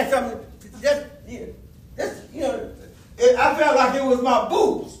 I had something. I felt like it was my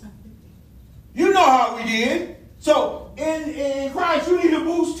boost. You know how we did. So in Christ, you need a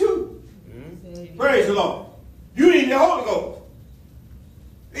boost too. Mm-hmm. Praise the Lord. You need the Holy Ghost.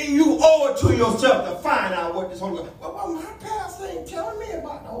 And you owe it to yourself to find out what this Holy Ghost. Well, my pastor ain't telling me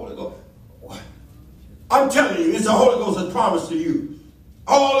about the Holy Ghost. What? I'm telling you, it's the Holy Ghost that's promised to you.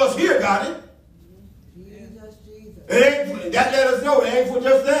 All of us here got it. Jesus. It ain't, that let us know it ain't for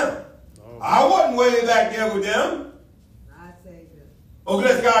just them. Oh. I wasn't way back there with them. I saved it.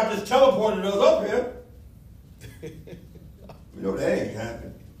 Unless God just teleported us up here. We know that ain't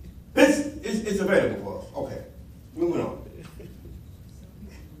happening. It's available for us. Okay, moving on.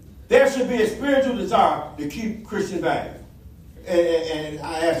 There should be a spiritual desire to keep Christian values. And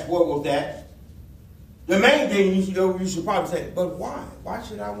I asked, what was that? The main thing you should probably say, but why? Why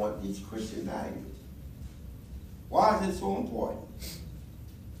should I want these Christian values? Why is it so important?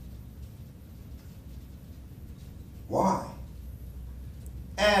 Why?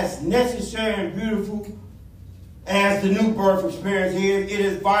 As necessary and beautiful as the new birth experience is, it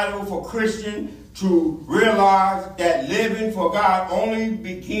is vital for Christians to realize that living for God only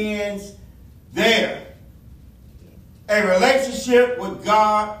begins there. A relationship with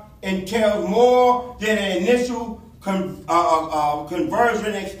God entails more than an initial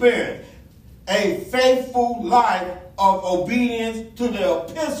conversion experience. A faithful life of obedience to the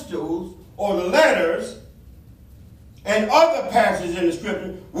epistles or the letters and other passages in the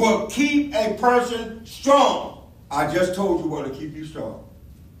scripture will keep a person strong. I just told you what will keep you strong.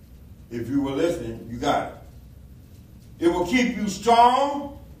 If you were listening, you got it. It will keep you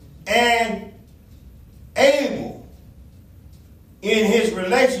strong and able in his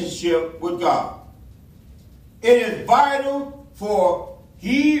relationship with God. It is vital for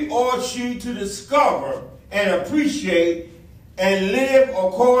he or she to discover and appreciate and live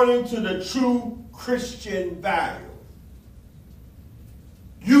according to the true Christian values.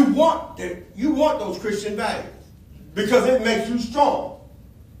 You want those Christian values because it makes you strong.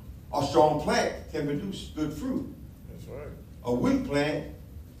 A strong plant can produce good fruit. That's right. A weak plant,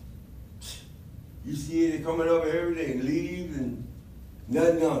 you see it coming up every day, leaves and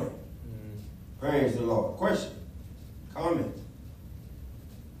nothing on it. Praise the Lord. Question? Comment?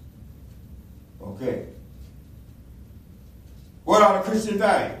 Okay. What are the Christian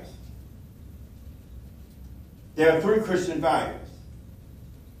values? There are 3 Christian values.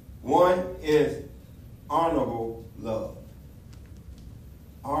 One is honorable love.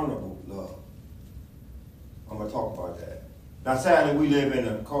 Honorable love. I'm going to talk about that. Now, sadly, we live in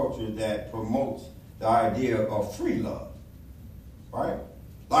a culture that promotes the idea of free love, right?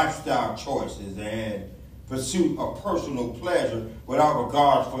 Lifestyle choices and pursuit of personal pleasure without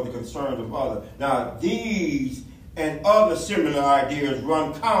regard for the concerns of others. Now, these and other similar ideas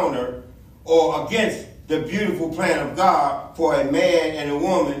run counter or against the beautiful plan of God for a man and a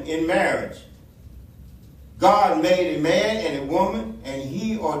woman in marriage. God made a man and a woman, and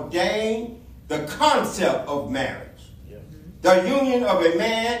he ordained the concept of marriage. Yeah. The union of a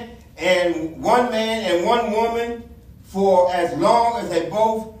man and one woman for as long as they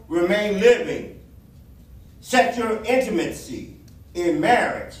both remain living. Sexual intimacy in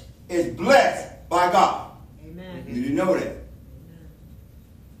marriage is blessed by God. Amen. You didn't know that.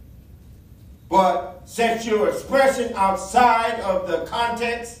 But sexual expression outside of the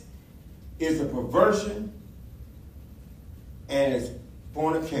context is a perversion and it's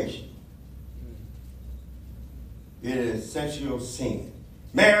fornication. It is sexual sin.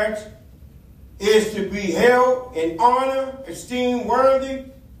 Marriage is to be held in honor, esteemed worthy,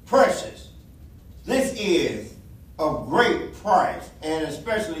 precious. This is of great price and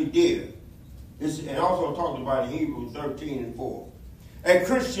especially dear. And also talked about in Hebrews 13:4. A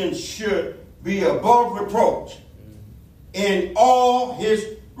Christian should be above reproach in all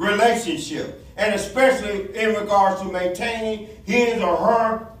his relationships, and especially in regards to maintaining his or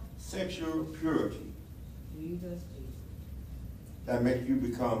her sexual purity. Jesus. That makes you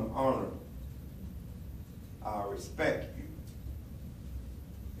become honorable. I respect you.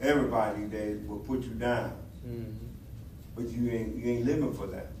 Everybody these days will put you down. But you ain't living for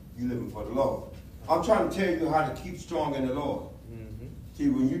that. You living for the Lord. I'm trying to tell you how to keep strong in the Lord. See,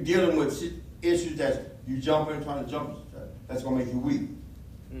 when you're dealing with issues that you jumping, trying to jump, that's going to make you weak.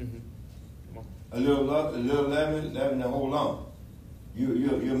 A little leaven the whole lump.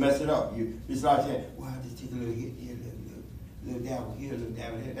 You'll mess it up. It's like saying, well, I just take a little hit here, little dabble here, little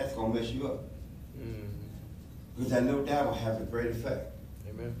dabble here. That's going to mess you up. Because that little dabble has a great effect.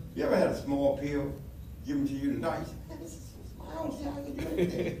 Amen. You ever had a small pill given to you tonight? I don't see how you do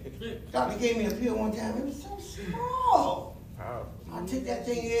anything. Doctor gave me a pill one time. It was so small. Wow. I took that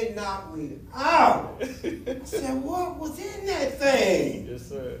thing in and knocked me out. I said, what was in that thing? Yes,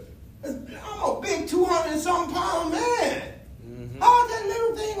 sir. I'm a big 200-something pound man. How's that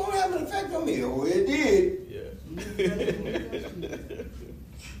little thing going to have an effect on me? Oh, it did. Yeah.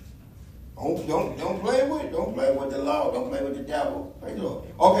 Don't play with the law. Don't play with the devil. Praise the Lord.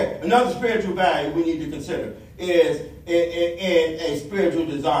 Okay, another spiritual value we need to consider is in a spiritual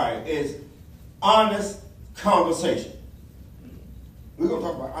desire is honest conversation. We're going to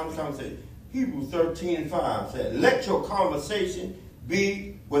talk about honest conversation. Hebrews 13:5 said, let your conversation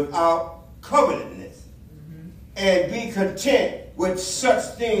be without covetousness, and be content with such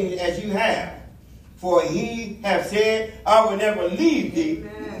things as you have. For he hath said, I will never leave thee,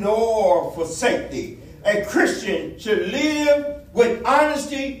 nor forsake thee. A Christian should live with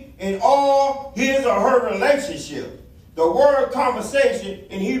honesty in all his or her relationships. The word conversation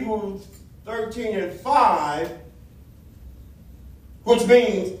in Hebrews 13:5, which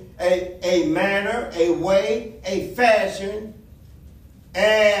means a manner, a way, a fashion,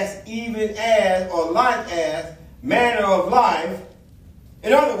 as, even as, or like as, manner of life.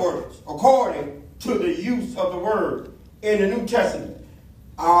 In other words, according to the use of the word in the New Testament,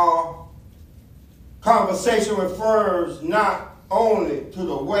 our conversation refers not only to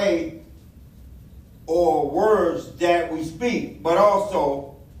the way or words that we speak, but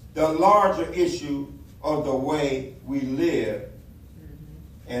also the larger issue of the way we live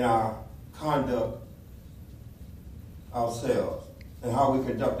and our conduct ourselves and how we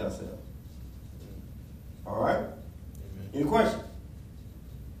conduct ourselves. All right? Any questions?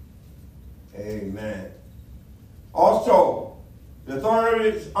 Amen. Also, the third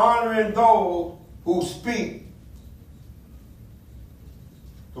is honoring those who speak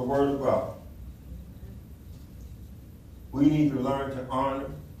the word of God. We need to learn to honor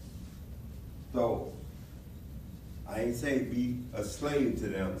those. I ain't say be a slave to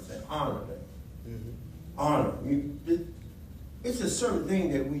them. I say honor them. Mm-hmm. Honor. It's a certain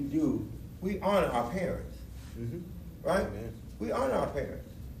thing that we do. We honor our parents. Mm-hmm. Right? Amen. We honor our parents.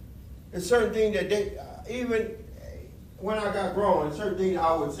 It's certain things that they, even when I got grown, certain things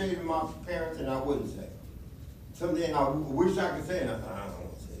I would say to my parents and I wouldn't say. Something I wish I could say, and I thought, I don't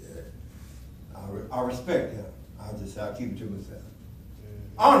want to say that. I respect them. I'll keep it to myself.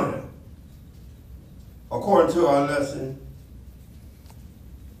 Mm-hmm. Honor them. According to our lesson.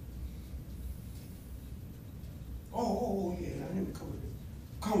 Oh, yeah, let me cover this.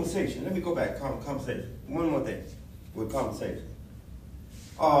 Conversation. Let me go back. Conversation. One more thing with conversation.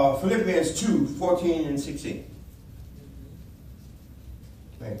 Philippians 2, 14 and 16.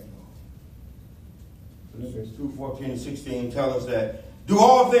 Thank you, Lord. Philippians 2, 14 and 16 tell us that do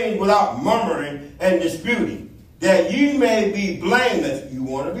all things without murmuring and disputing, that ye may be blameless. You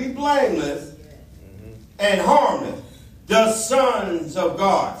want to be blameless and harmless, the sons of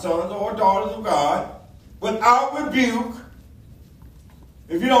God, sons or daughters of God, without rebuke.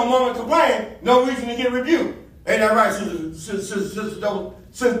 If you don't murmur and complain, no reason to get rebuked. Ain't that right, sisters,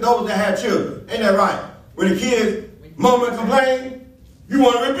 those that have children? Ain't that right? When the kids murmur and complain, you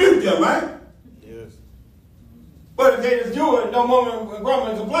want to rebuke them, right? Yes. But if they just do it, don't murmur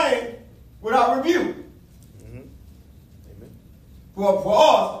and complain without rebuke. Mm-hmm. Amen. For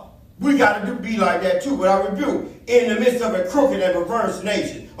us, we got to be like that too, without rebuke. In the midst of a crooked and perverse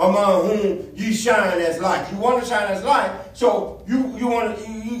nation, among whom ye shine as light. You want to shine as light, so you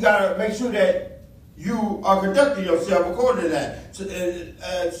got to make sure that you are conducting yourself according to that. So,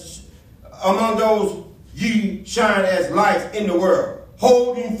 among those ye shine as lights in the world,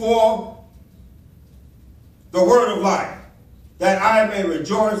 holding forth the word of life, that I may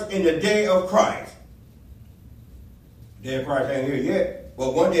rejoice in the day of Christ. The day of Christ ain't here yet.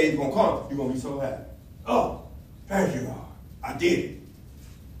 But one day it's going to come. You're going to be so happy. Oh, thank you, Lord. I did it.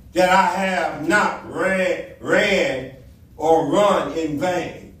 That I have not ran or run in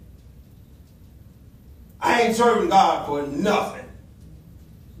vain. I ain't serving God for nothing.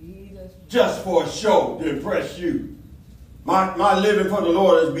 Just for a show to impress you. My living for the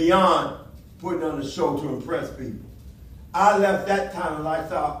Lord is beyond putting on a show to impress people. I left that kind of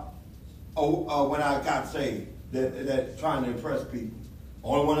lifestyle when I got saved. That trying to impress people.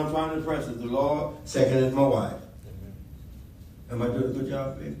 Only one I'm trying to impress is the Lord. Second is my wife. Am I doing a good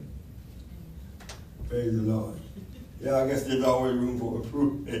job, baby? Praise the Lord. Yeah, I guess there's always room for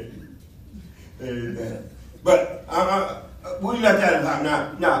improvement. Amen. But we left that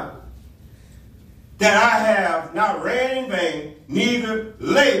aside. Now, that I have not ran in vain, neither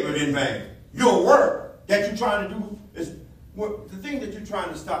labored in vain. Your work that you're trying to do is the thing that you're trying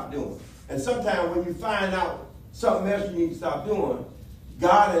to stop doing. And sometimes when you find out something else you need to stop doing,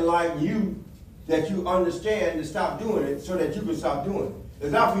 God enlighten you that you understand to stop doing it so that you can stop doing it.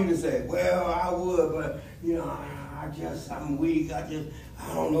 It's not for you to say, well, I would, but, I'm weak. I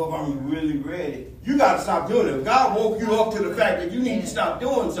don't know if I'm really ready. You got to stop doing it. If God woke you up to the fact that you need to stop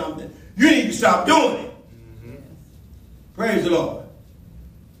doing something, you need to stop doing it. Mm-hmm. Praise the Lord.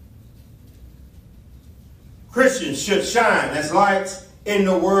 Christians should shine as lights in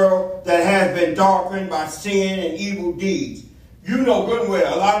the world that has been darkened by sin and evil deeds. You know good and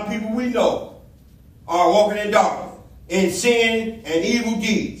well, a lot of people we know are walking in darkness, in sin and evil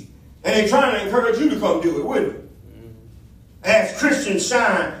deeds. And they're trying to encourage you to come do it with them. Mm-hmm. As Christians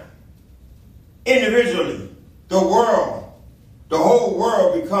shine individually, the whole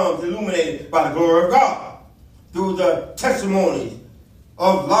world becomes illuminated by the glory of God through the testimonies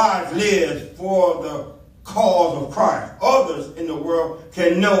of lives lived for the cause of Christ. Others in the world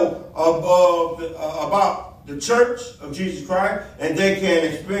can know about the church of Jesus Christ, and they can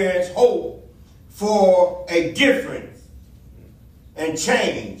experience hope for a difference and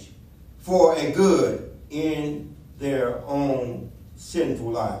change for a good in their own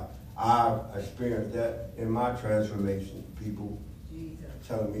sinful life. I've experienced that in my transformation. People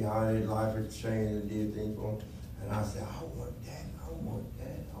telling me how their life has changed and did things for them. And I said, I want that, I want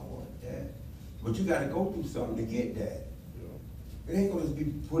that, I want that. But you got to go through something to get that. It ain't going to be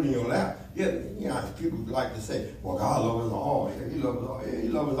put in your lap. Yeah, people like to say, well, God loves us all. Yeah, He loves us all. Yeah, He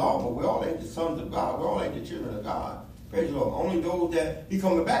loves us all, but we all ain't the sons of God. We all ain't the children of God. Praise the Lord. Only those that He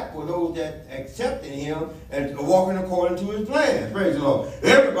coming back for, those that accepted Him and walking according to His plan. Praise the Lord.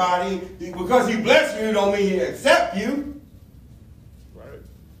 Everybody, because He bless you, don't mean He accept you. Right.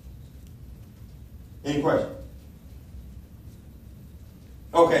 Any questions?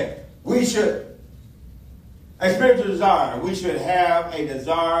 Okay. We should, a spiritual desire, we should have a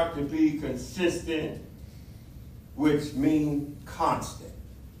desire to be consistent, which means constant.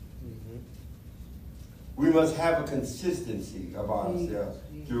 We must have a consistency about ourselves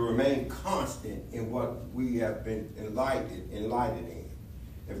to remain constant in what we have been enlightened in.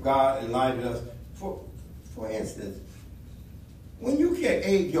 If God enlightened us, for instance, when you get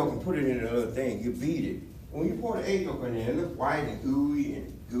egg yolk and put it in another thing, you beat it. When you pour the egg yolk in there, it looks white and ooey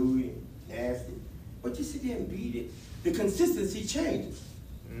and gooey and nasty. But you sit there and beat it, the consistency changes.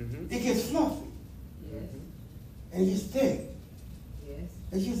 It gets fluffy. Yes. And it gets thick.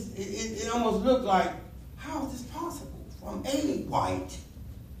 Yes. It almost looks like, how is this possible? From egg white,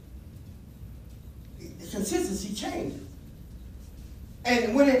 the consistency changes.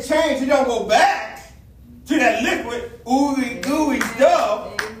 And when it changes, it don't go back to that liquid, ooey, gooey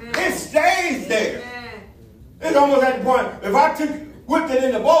stuff. Amen. It stays there. Amen. It's almost at the point, if I whipped it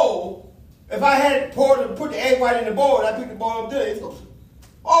in the bowl, if I had put the egg white in the bowl, and I picked the bowl up there, it's going to,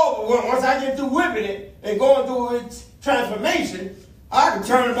 once I get through whipping it and going through its transformation, I can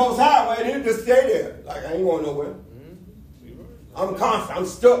turn it both sideways and it'll just stay there. Like I ain't going nowhere. I'm constant. I'm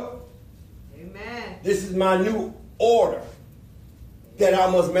stuck. Amen. This is my new order that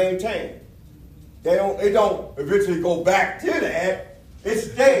I must maintain. It don't eventually go back to that. It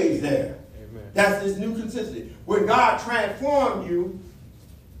stays there. Amen. That's this new consistency. When God transformed you,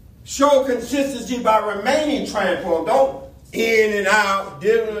 show consistency by remaining transformed. Don't in and out,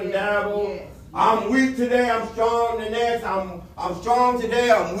 diddle and dabble. Yes. I'm weak today, I'm strong the next. I'm strong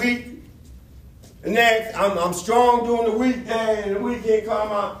today, I'm weak the next. I'm strong during the weekday, and the weekend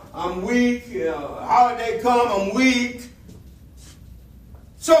come, I'm weak. Holiday come, I'm weak.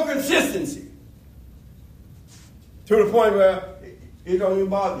 So consistency. To the point where it don't even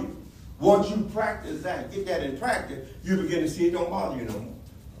bother you. Once you practice that, get that in practice, you begin to see it don't bother you no more.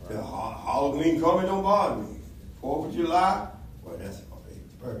 The Halloween coming don't bother me. 4th of July, well, that's my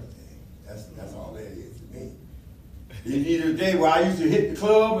baby's birthday. That's all that is to me. It's either a day where I used to hit the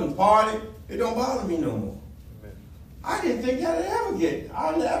club and party, it don't bother me no more. Amen. I didn't think I'd ever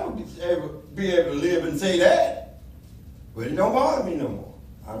be able to live and say that. But it don't bother me no more.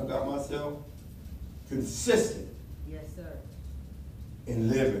 I've got myself consistent Yes, sir. in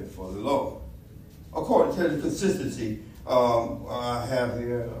living for the Lord. According to the consistency I have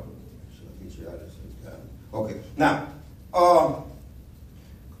here. Should I get you out of this? Okay. Now,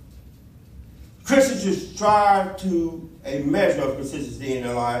 Christians should strive to a measure of consistency in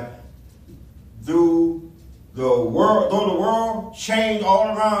their life through the world. Though the world changed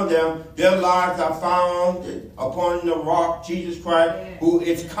all around them, their lives are founded upon the rock, Jesus Christ, who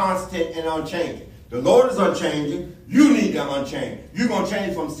is constant and unchanging. The Lord is unchanging. You need to unchange. You're going to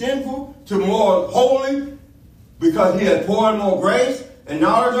change from sinful to more holy because he has poured more grace and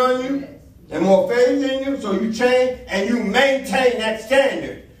knowledge on you and more faith in you. So you change and you maintain that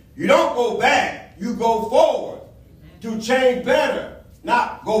standard. You don't go back. You go forward to change better,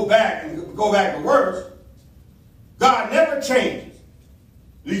 not go back to worse. God never changes.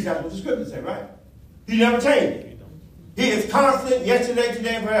 At least that's what the scriptures say, right? He never changes. He is constant yesterday,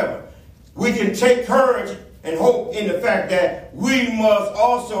 today, and forever. We can take courage and hope in the fact that we must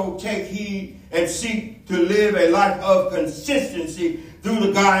also take heed and seek to live a life of consistency through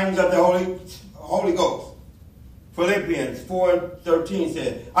the guidance of the Holy Ghost. Philippians 4:13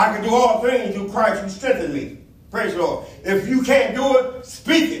 says, I can do all things through Christ who strengthens me. Praise the Lord. If you can't do it,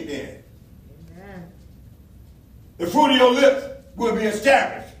 speak it then. Amen. The fruit of your lips will be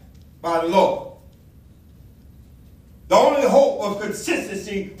established by the Lord. The only hope of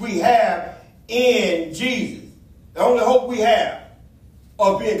consistency we have in Jesus. The only hope we have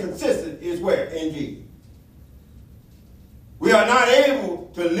of being consistent is where? In Jesus. We are not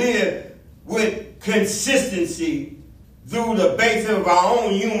able to live with consistency through the basis of our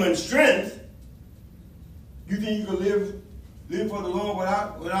own human strength. You think you can live for the Lord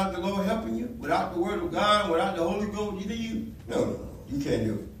without the Lord helping you? Without the Word of God? Without the Holy Ghost? You think you? No. You can't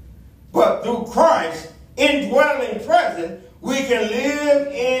do it. But through Christ, indwelling present, we can live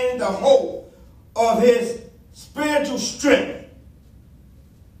in the hope of his spiritual strength.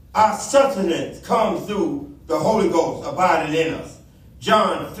 Our sustenance comes through the Holy Ghost abiding in us.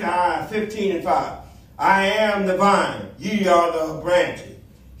 John 5:15-5. I am the vine, ye are the branches.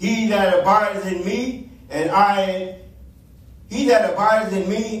 He that abideth in me, and I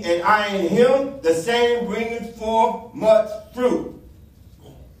in him, the same bringeth forth much fruit.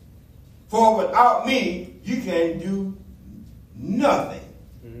 For without me, you can do nothing.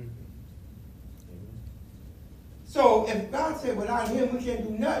 So if God said without him we can't do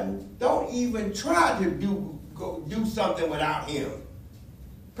nothing, don't even try to do something without him.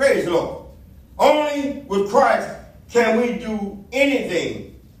 Praise the Lord. Only with Christ can we do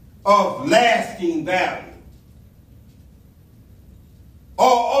anything of lasting value.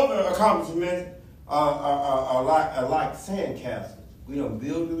 All other accomplishments are like sandcastles. We don't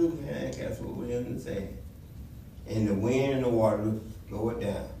build a little sandcastle over there in the sand. And the wind and the water blow it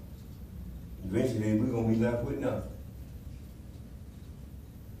down. Eventually, we're going to be left with nothing.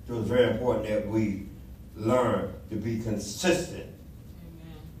 So it's very important that we learn to be consistent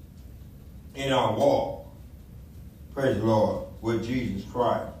in our walk. Praise the Lord, with Jesus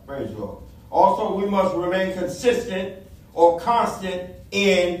Christ. Praise the Lord. Also, we must remain consistent or constant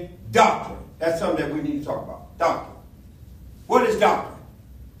in doctrine. That's something that we need to talk about. Doctrine. What is doctrine?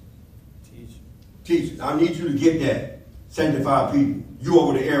 Teaching. I need you to get that. Sanctified people. You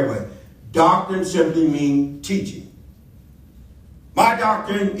over the airway. Doctrine simply means teaching. My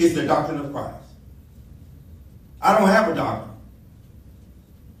doctrine is the doctrine of Christ. I don't have a doctrine.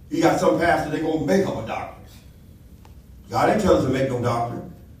 You got some pastors, they go make up a doctrine. God didn't tell us to make no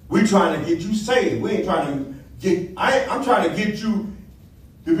doctrine. We're trying to get you saved. We ain't trying to get, I'm trying to get you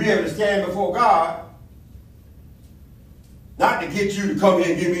to be able to stand before God. Not to get you to come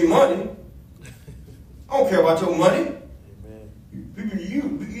here and give me money. I don't care about your money.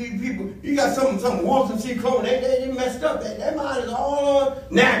 You got some wolves and sheep clothing. They messed up. That mind is all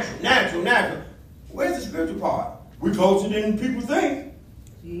natural. Where's the spiritual part? We're closer than people think.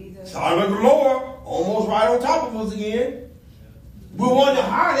 Sodom and Gomorrah, almost right on top of us again. We wonder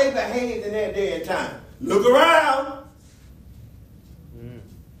how they behaved in that day and time. Look around.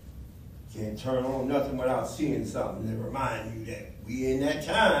 Can't turn on nothing without seeing something that remind you that we in that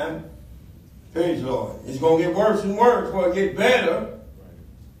time. Praise the Lord. It's going to get worse and worse before it gets better.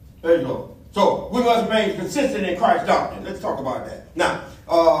 Praise the Lord. So we must remain consistent in Christ's doctrine. Let's talk about that. Now,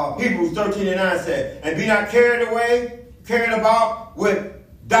 Hebrews 13:9 said, and be not carried about with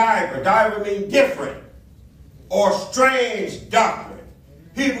diverse means different or strange doctrine.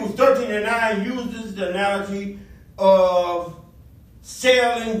 Hebrews 13:9 uses the analogy of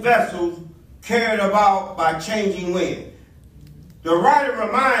sailing vessels carried about by changing wind. The writer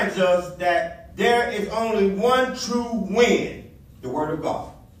reminds us that there is only one true wind, the Word of God.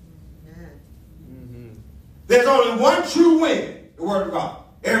 There's only one true wind, the Word of God.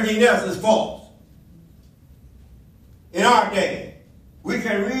 Everything else is false. In our day, we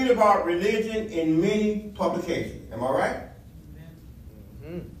can read about religion in many publications. Am I right?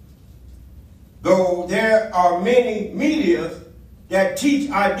 Though there are many medias that teach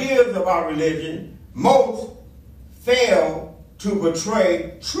ideas about religion, most fail to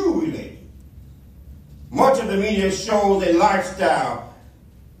portray true religion. Much of the media shows a lifestyle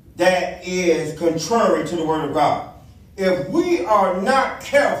that is contrary to the Word of God. If we are not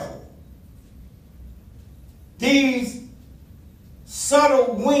careful, these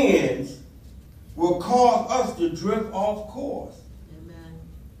subtle winds will cause us to drift off course. Amen.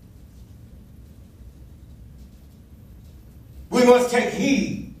 We must take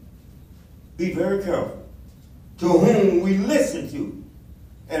heed, be very careful to whom we listen to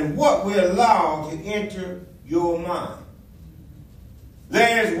and what we allow to enter your mind.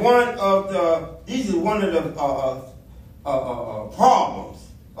 These is one of the problems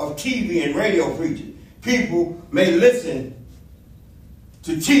of TV and radio preaching. People may listen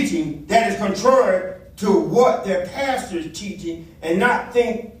to teaching that is contrary to what their pastor is teaching and not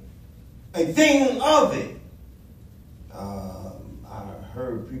think a thing of it. I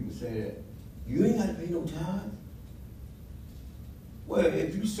heard people say that you ain't got to pay no tithe. Well,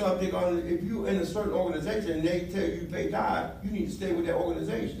 if you're in a certain organization and they tell you to pay tithe, you need to stay with that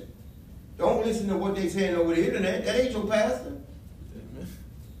organization. Don't listen to what they're saying over the internet. That ain't your pastor.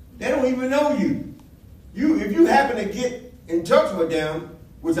 They don't even know you. If you happen to get in touch with them,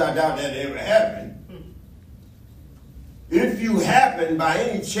 which I doubt that ever happened, if you happen by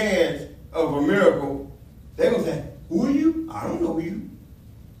any chance of a miracle, they're going to say, who are you? I don't know you.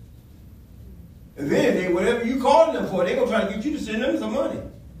 If anything, whatever you calling them for, they're going to try to get you to send them some money.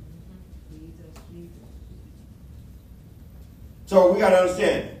 So we got to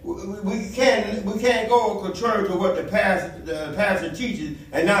understand, we can't go contrary to what the pastor teaches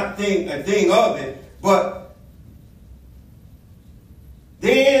and not think a thing of it. But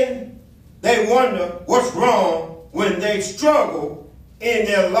then they wonder what's wrong when they struggle in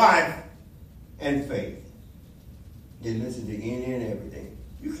their life and faith. They listen to any and everything.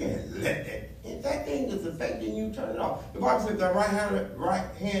 You can't let that. If that thing is affecting you, turn it off. The Bible says that right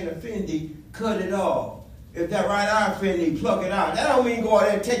hand offend thee, cut it off. If that right eye offending you, pluck it out. That don't mean go out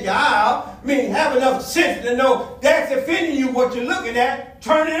there and take your eye out. I mean, have enough sense to know that's offending you, what you're looking at.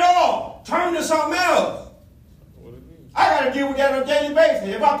 Turn it off. Turn to something else. I got to deal with that on a daily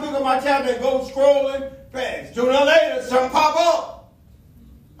basis. If I pick up my tablet and go scrolling, fast, sooner or later, something pop up.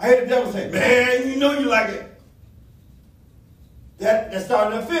 I hear the devil say, man, you know you like it. That's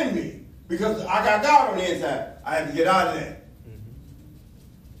starting to offend me because I got God on the inside. I have to get out of that.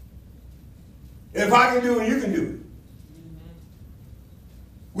 If I can do it, you can do it.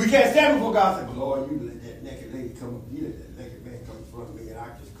 We can't stand before God and say, Lord, you let that naked lady come up. You let that naked man come in front of me, and I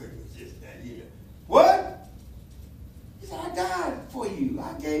just couldn't resist that either. What? He said, I died for you.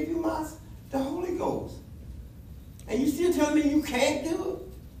 I gave you the Holy Ghost. And you still telling me you can't do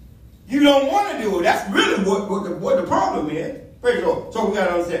it? You don't want to do it. That's really what the problem is. Praise the Lord. So we got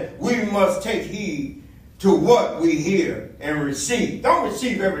to understand, we must take heed to what we hear and receive. Don't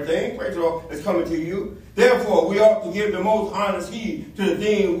receive everything, praise the Lord, that's coming to you. Therefore, we ought to give the most honest heed to the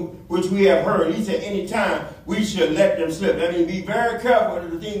thing which we have heard. He said, anytime we should let them slip. That means be very careful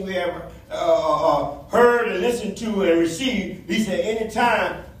of the thing we have heard and listened to and received. He said,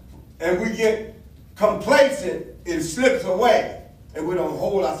 anytime and we get complacent, it slips away. And we don't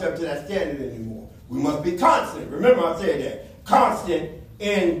hold ourselves to that standard anymore. We must be constant. Remember I said that. Constant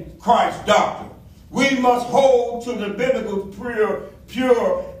in Christ's doctrine. We must hold to the biblical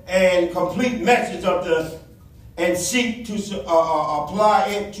pure and complete message of the and seek to apply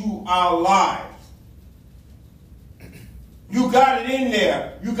it to our lives. You got it in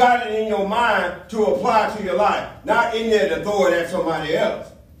there. You got it in your mind to apply to your life. Not in there to throw it at somebody else.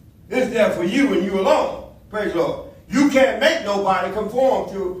 It's there for you and you alone. Praise the Lord. You can't make nobody conform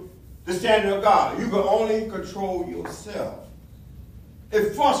to the standard of God. You can only control yourself.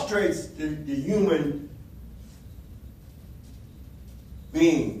 It frustrates the human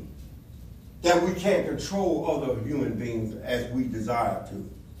being that we can't control other human beings as we desire to,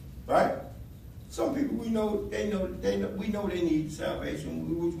 right? Some people we know they need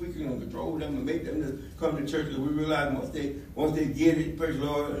salvation. We can control them and make them to come to church. We realize once they get it, praise the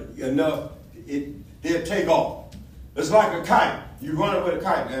Lord, enough, they'll take off. It's like a kite. You run with a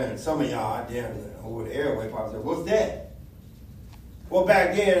kite, man. Some of y'all out there over the airway probably say, "What's that?" Well,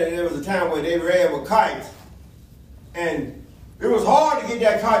 back then, there was a time where they ran with kites, and it was hard to get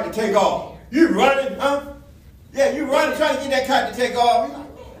that kite to take off. You running, huh? Yeah, you running, trying to get that kite to take off. You're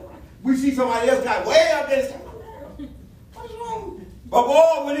like, man, we see somebody else got way up there. What's wrong? But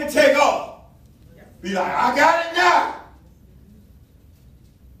boy, when it take off, be like, I got it now.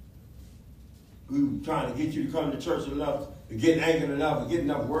 We were trying to get you to come to church enough, to get anchored enough, to get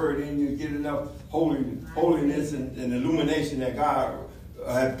enough word in you, get enough holiness and illumination that God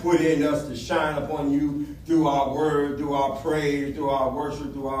had put in us to shine upon you through our word, through our praise, through our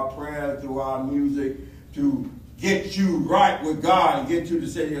worship, through our prayers, through our music, to get you right with God and get you to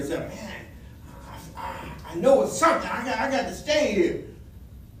say to yourself, man, I know it's something. I got to stay here.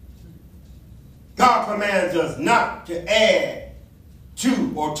 God commands us not to add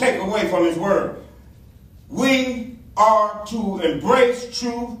to or take away from his word. We are to embrace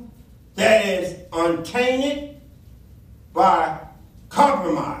truth that is untainted by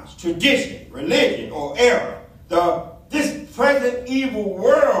compromise, tradition, religion, or error. This present evil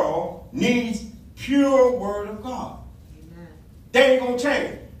world needs pure word of God. Amen. They ain't going to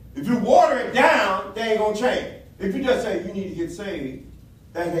change. If you water it down, they ain't going to change. If you just say you need to get saved,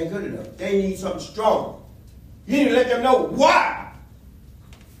 that ain't good enough. They need something strong. You need to let them know why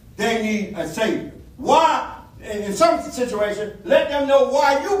they need a Savior. Why? In some situations, let them know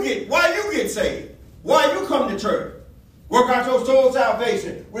why you get saved. Why you come to church. Work out your soul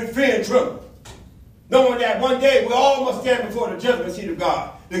salvation with fear and trembling. Knowing that one day we all must stand before the judgment seat of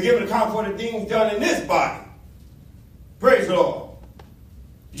God to give an account for the things done in this body. Praise the Lord.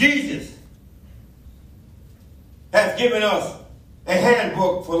 Jesus has given us a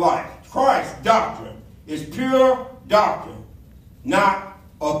handbook for life. Christ's doctrine is pure doctrine, not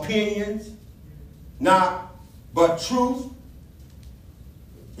opinions, but truth.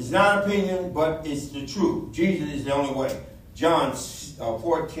 It's not opinion, but it's the truth. Jesus is the only way. John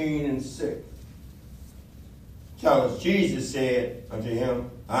 14:6 tells us, Jesus said unto him,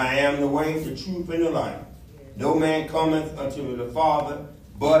 I am the way, the truth, and the life. No man cometh unto the Father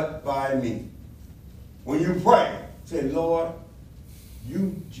but by me. When you pray, say, Lord,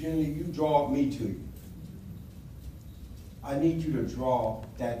 you draw me to you. I need you to draw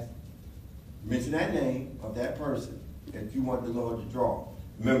that, mention that name of that person that you want the Lord to draw.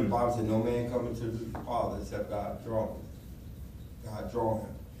 Remember, the Bible said, no man coming to the Father except God draw him. God draw him.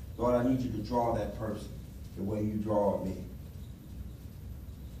 Lord, I need you to draw that person the way you draw me.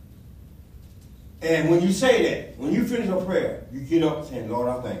 And when you say that, when you finish a prayer, you get up saying, Lord,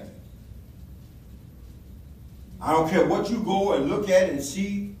 I thank you. I don't care what you go and look at and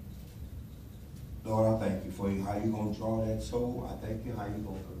see. Lord, I thank you for how you're going to draw that soul. I thank you how you're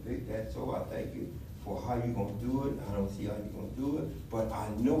going to convict that soul. I thank you for how you're going to do it. I don't see how you're going to do it, but I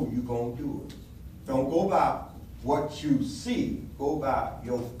know you're going to do it. Don't go by what you see. Go by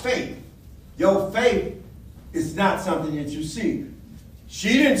your faith. Your faith is not something that you see.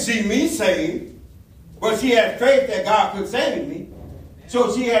 She didn't see me saved, but she had faith that God could save me.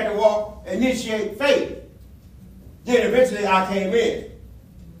 So she had to initiate faith. Then eventually I came in.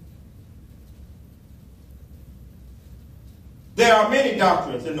 There are many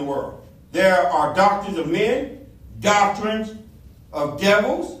doctrines in the world. There are doctrines of men, doctrines of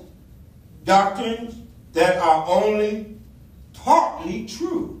devils, doctrines that are only partly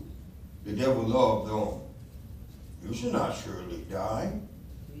true. The devil loved them. You shall not surely die.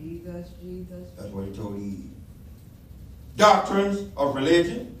 Jesus, Jesus. That's what he told Eve. Doctrines of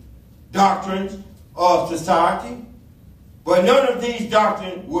religion, doctrines of society, but none of these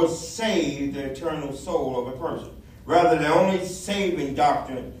doctrines will save the eternal soul of a person. Rather, the only saving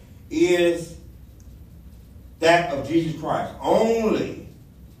doctrine is that of Jesus Christ. Only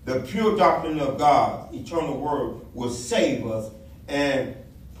the pure doctrine of God's eternal word will save us and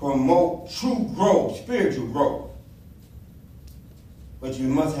promote true growth, spiritual growth. But you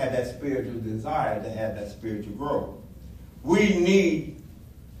must have that spiritual desire to have that spiritual growth. We need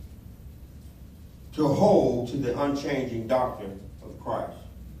to hold to the unchanging doctrine of Christ,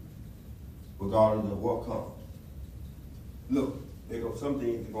 regardless of what comes. Look, some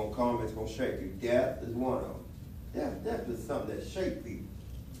things are going to come, it's going to shake you. Death is one of them. Death is something that shakes people.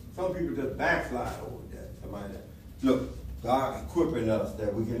 Some people just backslide over death. Somebody that. Look, God equipping us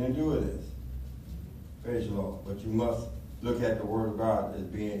that we can endure this. Praise the Lord. But you must look at the Word of God as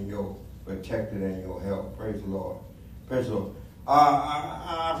being your protector and your help. Praise the Lord. Praise the Lord.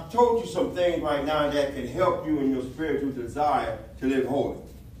 I've told you some things right now that can help you in your spiritual desire to live holy.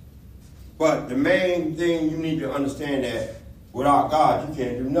 But the main thing you need to understand that without God, you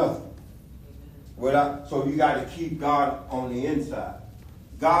can't do nothing. So you got to keep God on the inside.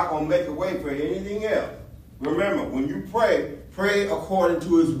 God gonna make a way for anything else. Remember, when you pray, pray according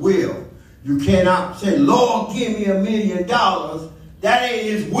to his will. You cannot say, Lord, give me $1 million. That ain't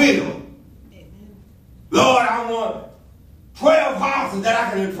his will. Amen. Lord, I want 12 houses that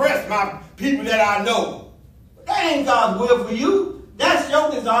I can impress my people that I know. That ain't God's will for you. That's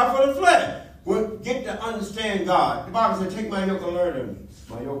your desire for the flesh. Well, get to understand God. The Bible says, take my yoke and learn of me.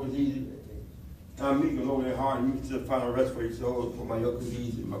 My yoke is easy. I'm meek and lowly in heart, and you can still find a rest for your soul. For my yoke is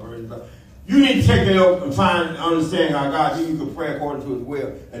easy, my burden is light. You need to take the yoke and find and understand how God, then you can pray according to his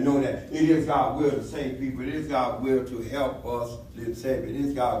will and know that it is God's will to save people. It is God's will to help us live saved. It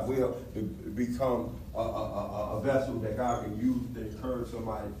is God's will to become a vessel that God can use to encourage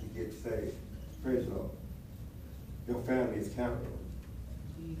somebody to get saved. Praise the Lord. Your family is counted on.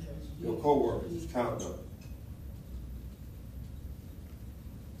 Your co-workers is counted on.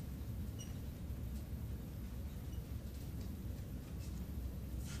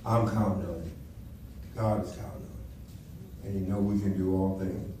 I'm counting on you. God is counting on you. And you know we can do all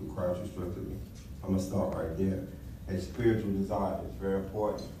things through Christ who strengthens me. I'm going to start right there. A spiritual desire is very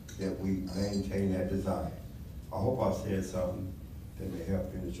important that we maintain that desire. I hope I said something that may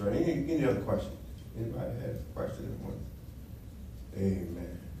help you in the journey. Any other questions? Anybody have a question?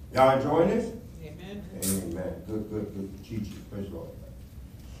 Amen. Y'all enjoying this? Amen. Amen. Good teaching. Praise the Lord.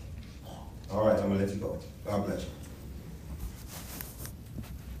 All right, I'm going to let you go. God bless you.